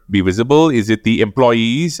may not be visible? Is it the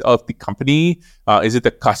employees of the company? Is it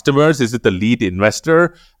the customers? Is it the lead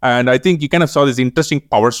investor? And I think you kind of saw this interesting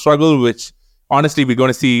power struggle, which honestly, we're going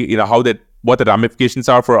to see, what the ramifications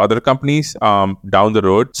are for other companies down the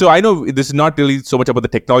road. So I know this is not really so much about the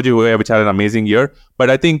technology, which had an amazing year, but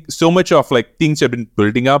I think so much of things have been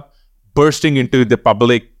building up, bursting into the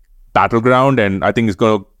public battleground, and I think it's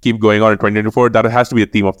going to keep going on in 2024. That has to be the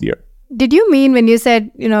theme of the year. Did you mean when you said,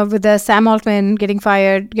 with the Sam Altman getting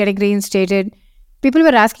fired, getting reinstated, people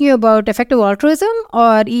were asking you about effective altruism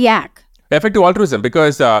or EAC? Effective altruism,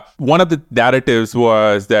 because one of the narratives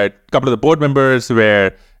was that a couple of the board members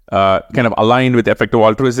were kind of aligned with effective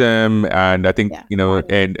altruism, and I think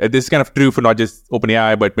and this is kind of true for not just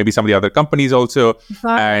OpenAI, but maybe some of the other companies also.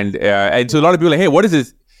 And so a lot of people are like, hey, what is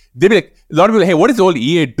this? They'd be like, a lot of people, hey, what is the whole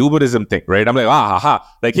EA doomerism thing, right? I'm like,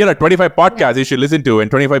 like, here are 25 podcasts you should listen to,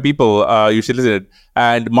 and 25 people you should listen to.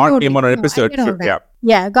 And Marc came on an episode.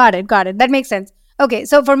 Yeah, got it. That makes sense. Okay,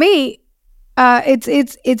 so for me,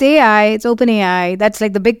 it's AI, it's OpenAI. That's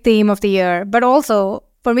like the big theme of the year. But also,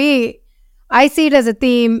 for me, I see it as a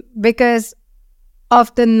theme because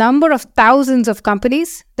of the number of thousands of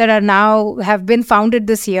companies that have been founded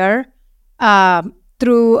this year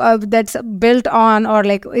through that's built on or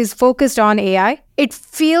is focused on AI. It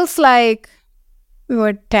feels like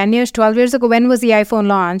 10 years, 12 years ago, when was the iPhone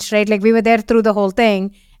launched, right? Like, we were there through the whole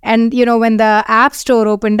thing. And, when the App Store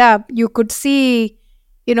opened up, you could see,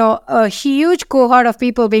 a huge cohort of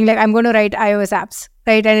people being like, I'm going to write iOS apps,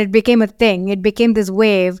 right? And it became a thing. It became this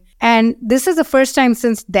wave. And this is the first time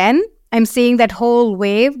since then I'm seeing that whole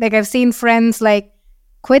wave. Like, I've seen friends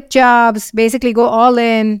quit jobs, basically go all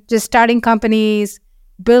in, just starting companies,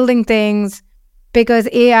 building things, because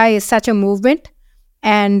AI is such a movement,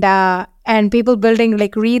 and people building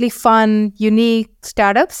really fun, unique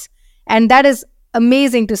startups. And that is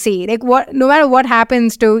amazing to see. No matter what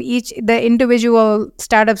happens to the individual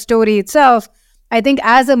startup story itself, I think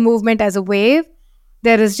as a movement, as a wave,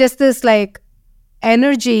 there is just this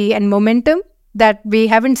energy and momentum that we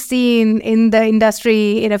haven't seen in the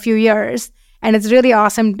industry in a few years. And it's really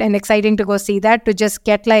awesome and exciting to go see that, to just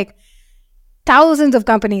get thousands of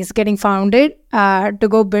companies getting founded to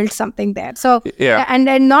go build something there. So,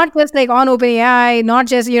 and not just on OpenAI, not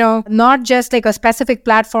just a specific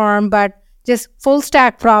platform, but just full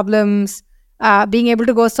stack problems, being able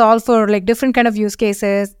to go solve for different kind of use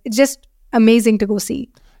cases. It's just amazing to go see.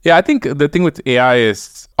 Yeah, I think the thing with AI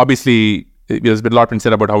is, obviously, there's been a lot been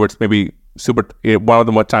said about how it's maybe one of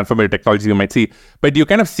the more transformative technologies you might see. But you're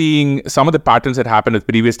kind of seeing some of the patterns that happened with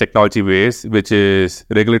previous technology waves, which is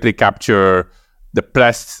regulatory capture, the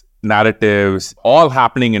press narratives, all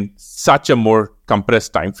happening in such a more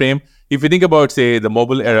compressed time frame. If you think about, say, the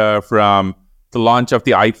mobile era, from the launch of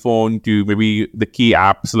the iPhone to maybe the key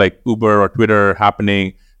apps like Uber or Twitter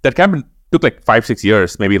happening, that kind of took like 5-6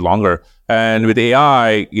 years, maybe longer. And with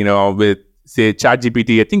AI, with say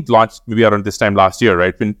ChatGPT, I think launched maybe around this time last year,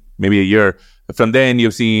 right? Been maybe a year. From then,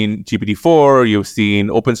 you've seen GPT-4, you've seen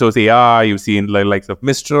open source AI, you've seen likes of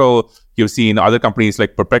Mistral, you've seen other companies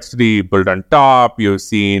like Perplexity built on top, you've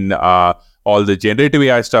seen all the generative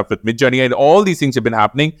AI stuff with Midjourney, and all these things have been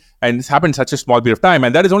happening, and it's happened in such a small period of time.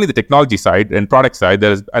 And that is only the technology side and product side,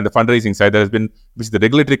 and the fundraising side. There has been the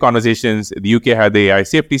regulatory conversations. The UK had the AI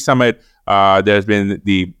Safety Summit. There's been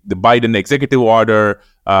the Biden executive order.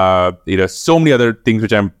 So many other things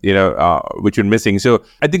which you're missing. So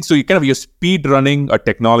I think you're speed running a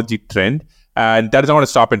technology trend, and that is not going to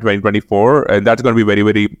stop in 2024. And that's going to be very,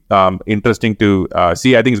 very interesting to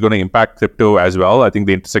see. I think it's going to impact crypto as well. I think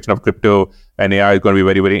the intersection of crypto and AI is going to be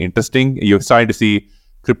very, very interesting. You're starting to see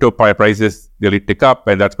crypto prices really tick up,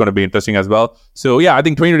 and that's going to be interesting as well. So yeah, I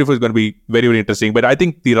think 2024 is going to be very, very interesting. But I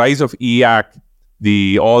think the rise of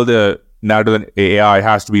EAC, all the narrative and AI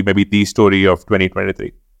has to be maybe the story of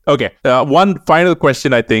 2023. Okay. One final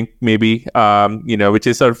question, I think, maybe, which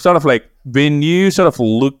is sort of like, when you sort of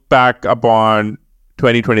look back upon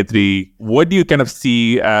 2023, what do you kind of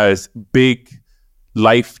see as big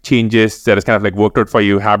life changes that has kind of like worked out for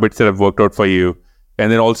you, habits that have worked out for you?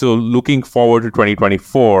 And then also looking forward to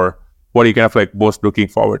 2024, what are you kind of like most looking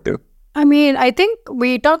forward to? I mean, I think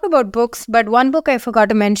we talked about books, but one book I forgot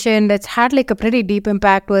to mention that's had like a pretty deep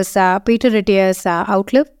impact was Peter Attia's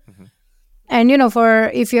Outlive. Mm-hmm. And,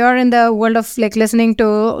 if you're in the world of like listening to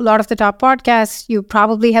a lot of the top podcasts, you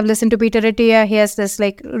probably have listened to Peter Attia. He has this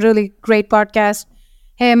like really great podcast.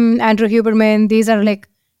 Him, Andrew Huberman, these are like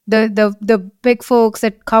the big folks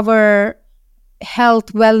that cover health,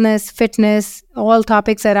 wellness, fitness, all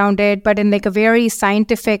topics around it, but in like a very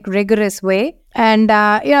scientific, rigorous way. And,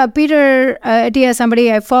 Peter Attia is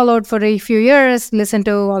somebody I followed for a few years, listened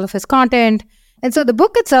to all of his content. And so the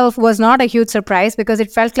book itself was not a huge surprise because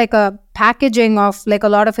it felt like a packaging of like a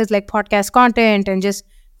lot of his like podcast content and just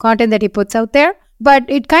content that he puts out there. But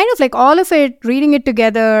it kind of like all of it, reading it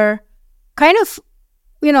together, kind of,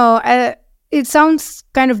 it sounds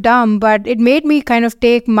kind of dumb, but it made me kind of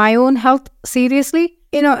take my own health seriously.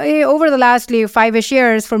 Over the last 5-ish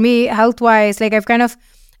years, for me, health-wise, like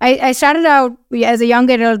I started out as a young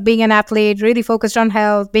adult being an athlete, really focused on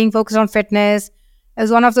health, being focused on fitness. I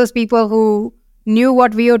was one of those people who knew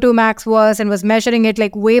what VO2 max was and was measuring it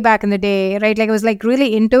like way back in the day, right? Like I was like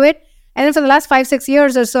really into it. And then for the last 5-6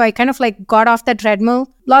 years or so, I kind of like got off that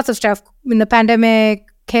treadmill. Lots of stuff in the pandemic,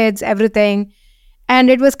 kids, everything. And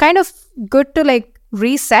it was kind of good to like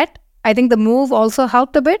reset. I think the move also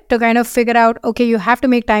helped a bit to kind of figure out, okay, you have to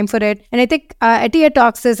make time for it. And I think Attia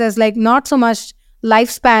talks this as like not so much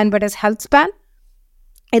lifespan, but as health span.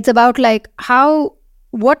 It's about like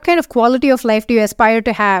what kind of quality of life do you aspire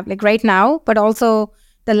to have, like right now, but also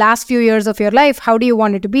the last few years of your life, how do you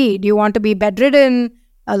want it to be? Do you want to be bedridden,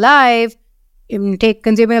 alive,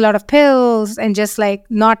 consuming a lot of pills and just like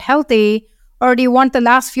not healthy? Or do you want the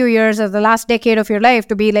last few years or the last decade of your life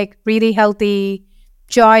to be like really healthy,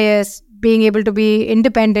 joyous, being able to be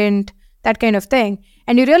independent, that kind of thing?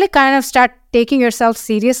 And you really kind of start taking yourself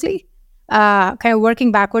seriously, kind of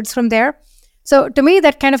working backwards from there. So to me,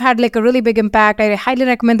 that kind of had like a really big impact. I highly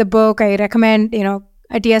recommend the book. I recommend,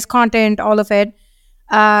 Attia's content, all of it.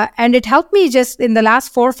 And it helped me just in the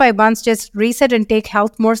last 4 or 5 months, just reset and take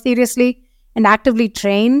health more seriously and actively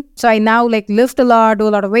train. So I now like lift a lot, do a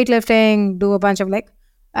lot of weightlifting, do a bunch of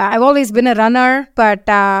I've always been a runner, but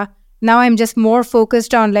now I'm just more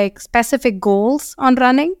focused on like specific goals on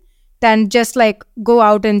running than just like go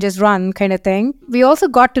out and just run kind of thing. We also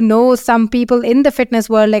got to know some people in the fitness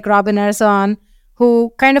world like Robin Arzon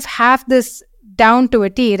who kind of have this down to a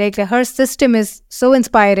T, right? Like her system is so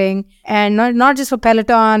inspiring, and not just for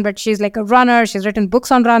Peloton, but she's like a runner. She's written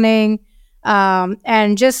books on running,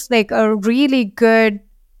 and just like a really good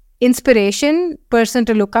inspiration person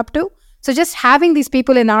to look up to. So just having these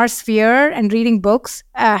people in our sphere and reading books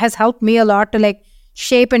has helped me a lot to like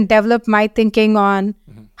shape and develop my thinking on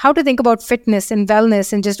how to think about fitness and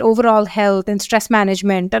wellness and just overall health and stress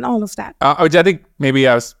management and all of that. Which I think maybe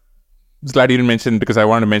I was glad you didn't mention, because I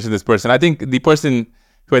wanted to mention this person. I think the person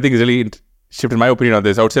who I think is really shifted my opinion on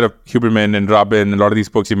this, outside of Huberman and Robin and a lot of these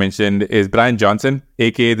folks you mentioned, is Brian Johnson,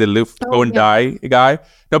 aka the Live, Don't Die guy.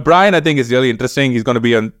 Now, Brian, I think, is really interesting. He's going to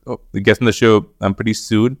be on the show pretty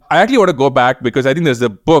soon. I actually want to go back because I think there's a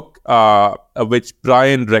book which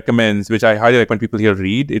Brian recommends, which I highly recommend people here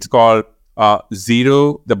read. It's called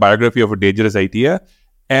Zero, The Biography of a Dangerous Idea.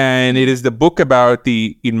 And it is the book about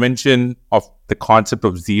the invention of the concept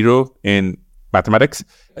of zero in mathematics.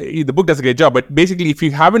 The book does a great job, but basically, if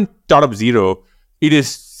you haven't thought of zero,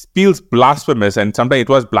 feels blasphemous, and sometimes it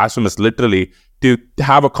was blasphemous literally, to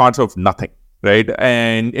have a concept of nothing, right?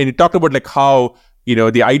 And he talked about like how,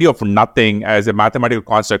 the idea of nothing as a mathematical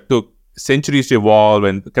construct took centuries to evolve,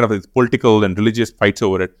 and kind of like political and religious fights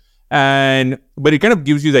over it. But it kind of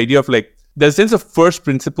gives you the idea of like the sense of first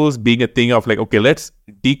principles being a thing of like, okay, let's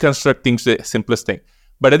deconstruct things to the simplest thing.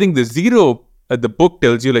 But I think the zero, the book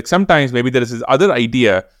tells you like sometimes maybe there is this other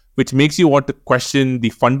idea which makes you want to question the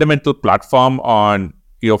fundamental platform on,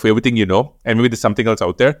 for everything and maybe there's something else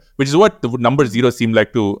out there, which is what the number zero seemed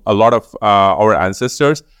like to a lot of our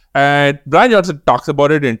ancestors. And Brian Johnson talks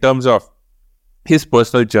about it in terms of his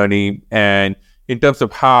personal journey, and in terms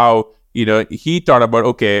of how, he thought about,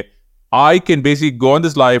 okay, I can basically go on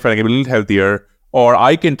this life and I can be a little healthier, or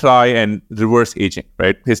I can try and reverse aging,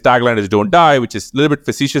 right? His tagline is "Don't die," which is a little bit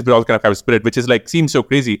facetious, but also kind of have a spirit, which is like, seems so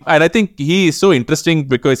crazy. And I think he is so interesting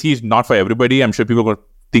because he's not for everybody. I'm sure people will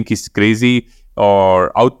think he's crazy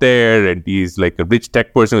or out there, and he's like a rich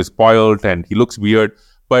tech person who's spoiled and he looks weird.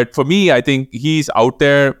 But for me, I think he's out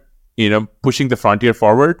there, pushing the frontier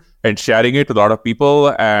forward and sharing it with a lot of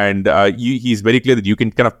people. And he's very clear that you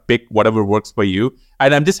can kind of pick whatever works for you.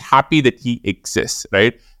 And I'm just happy that he exists,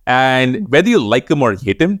 right? And whether you like him or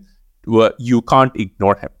hate him, you can't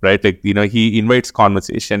ignore him, right? Like, he invites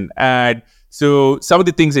conversation. And so some of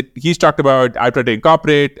the things that he's talked about, I try to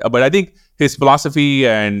incorporate. But I think his philosophy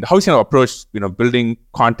and how he's kind of approached, building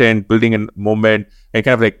content, building a moment, and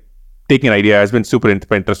kind of like taking an idea has been super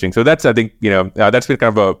interesting. So that's, I think, that's been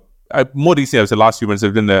kind of more recently, the last few months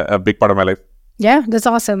have been a big part of my life. Yeah, that's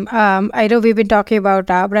awesome. I know we've been talking about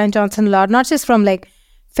Brian Johnson a lot, not just from like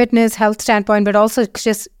fitness, health standpoint, but also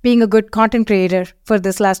just being a good content creator for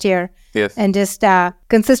this last year. Yes. And just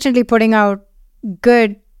consistently putting out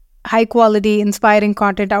good, high quality, inspiring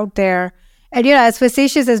content out there. And, as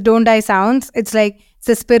facetious as Don't Die sounds, it's like, it's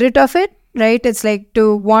the spirit of it, right? It's like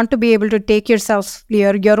to want to be able to take yourself,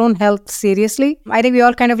 your own health seriously. I think we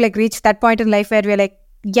all kind of like reach that point in life where we're like,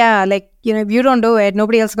 yeah, like, if you don't do it,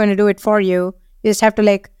 nobody else is going to do it for you. You just have to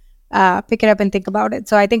like pick it up and think about it.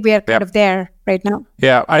 So I think we are kind of there right now.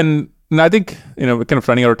 Yeah. And I think, we're kind of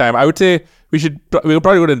running out of time. I would say we'll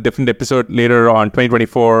probably go to a different episode later on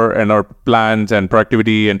 2024 and our plans and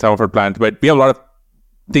productivity and some of our plans. But we have a lot of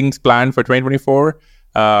things planned for 2024.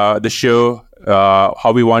 The show,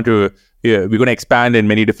 how we want to, we're going to expand in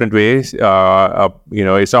many different ways. It's not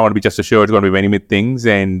going to be just a show. It's going to be many things.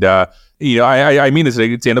 And, I mean this,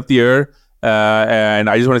 like, it's the end of the year. And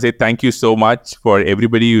I just want to say thank you so much for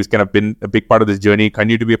everybody who's kind of been a big part of this journey,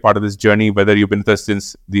 continue to be a part of this journey, whether you've been with us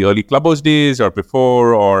since the early Clubhouse days or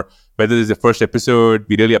before, or whether this is the first episode.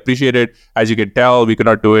 We really appreciate it. As you can tell, we could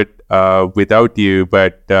not do it without you,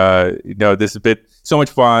 but this has been so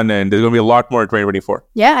much fun, and there's going to be a lot more in 2024.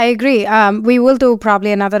 Yeah, I agree. We will do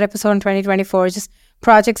probably another episode in 2024, just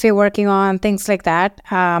projects we're working on, things like that.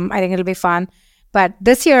 I think it'll be fun. But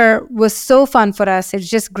this year was so fun for us. It's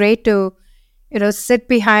just great to, sit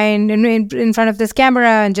behind in front of this camera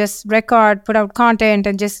and just record, put out content,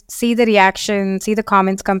 and just see the reaction, see the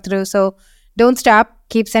comments come through. So don't stop.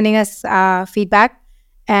 Keep sending us feedback.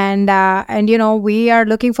 And we are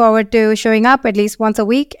looking forward to showing up at least once a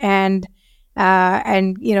week and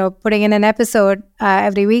putting in an episode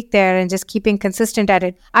every week there and just keeping consistent at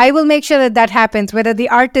it. I will make sure that happens, whether the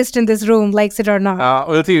artist in this room likes it or not.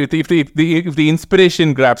 We'll see if the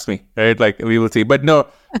inspiration grabs me, right? Like, we will see. But no,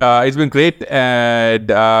 it's been great. And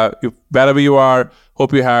wherever you are,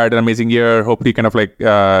 hope you had an amazing year. Hope you kind of like,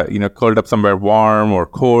 curled up somewhere warm or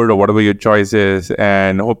cold or whatever your choice is.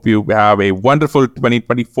 And hope you have a wonderful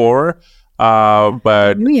 2024.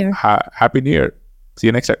 But New Year. Happy New Year. See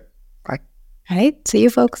you next time. All right. See you,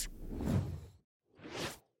 folks.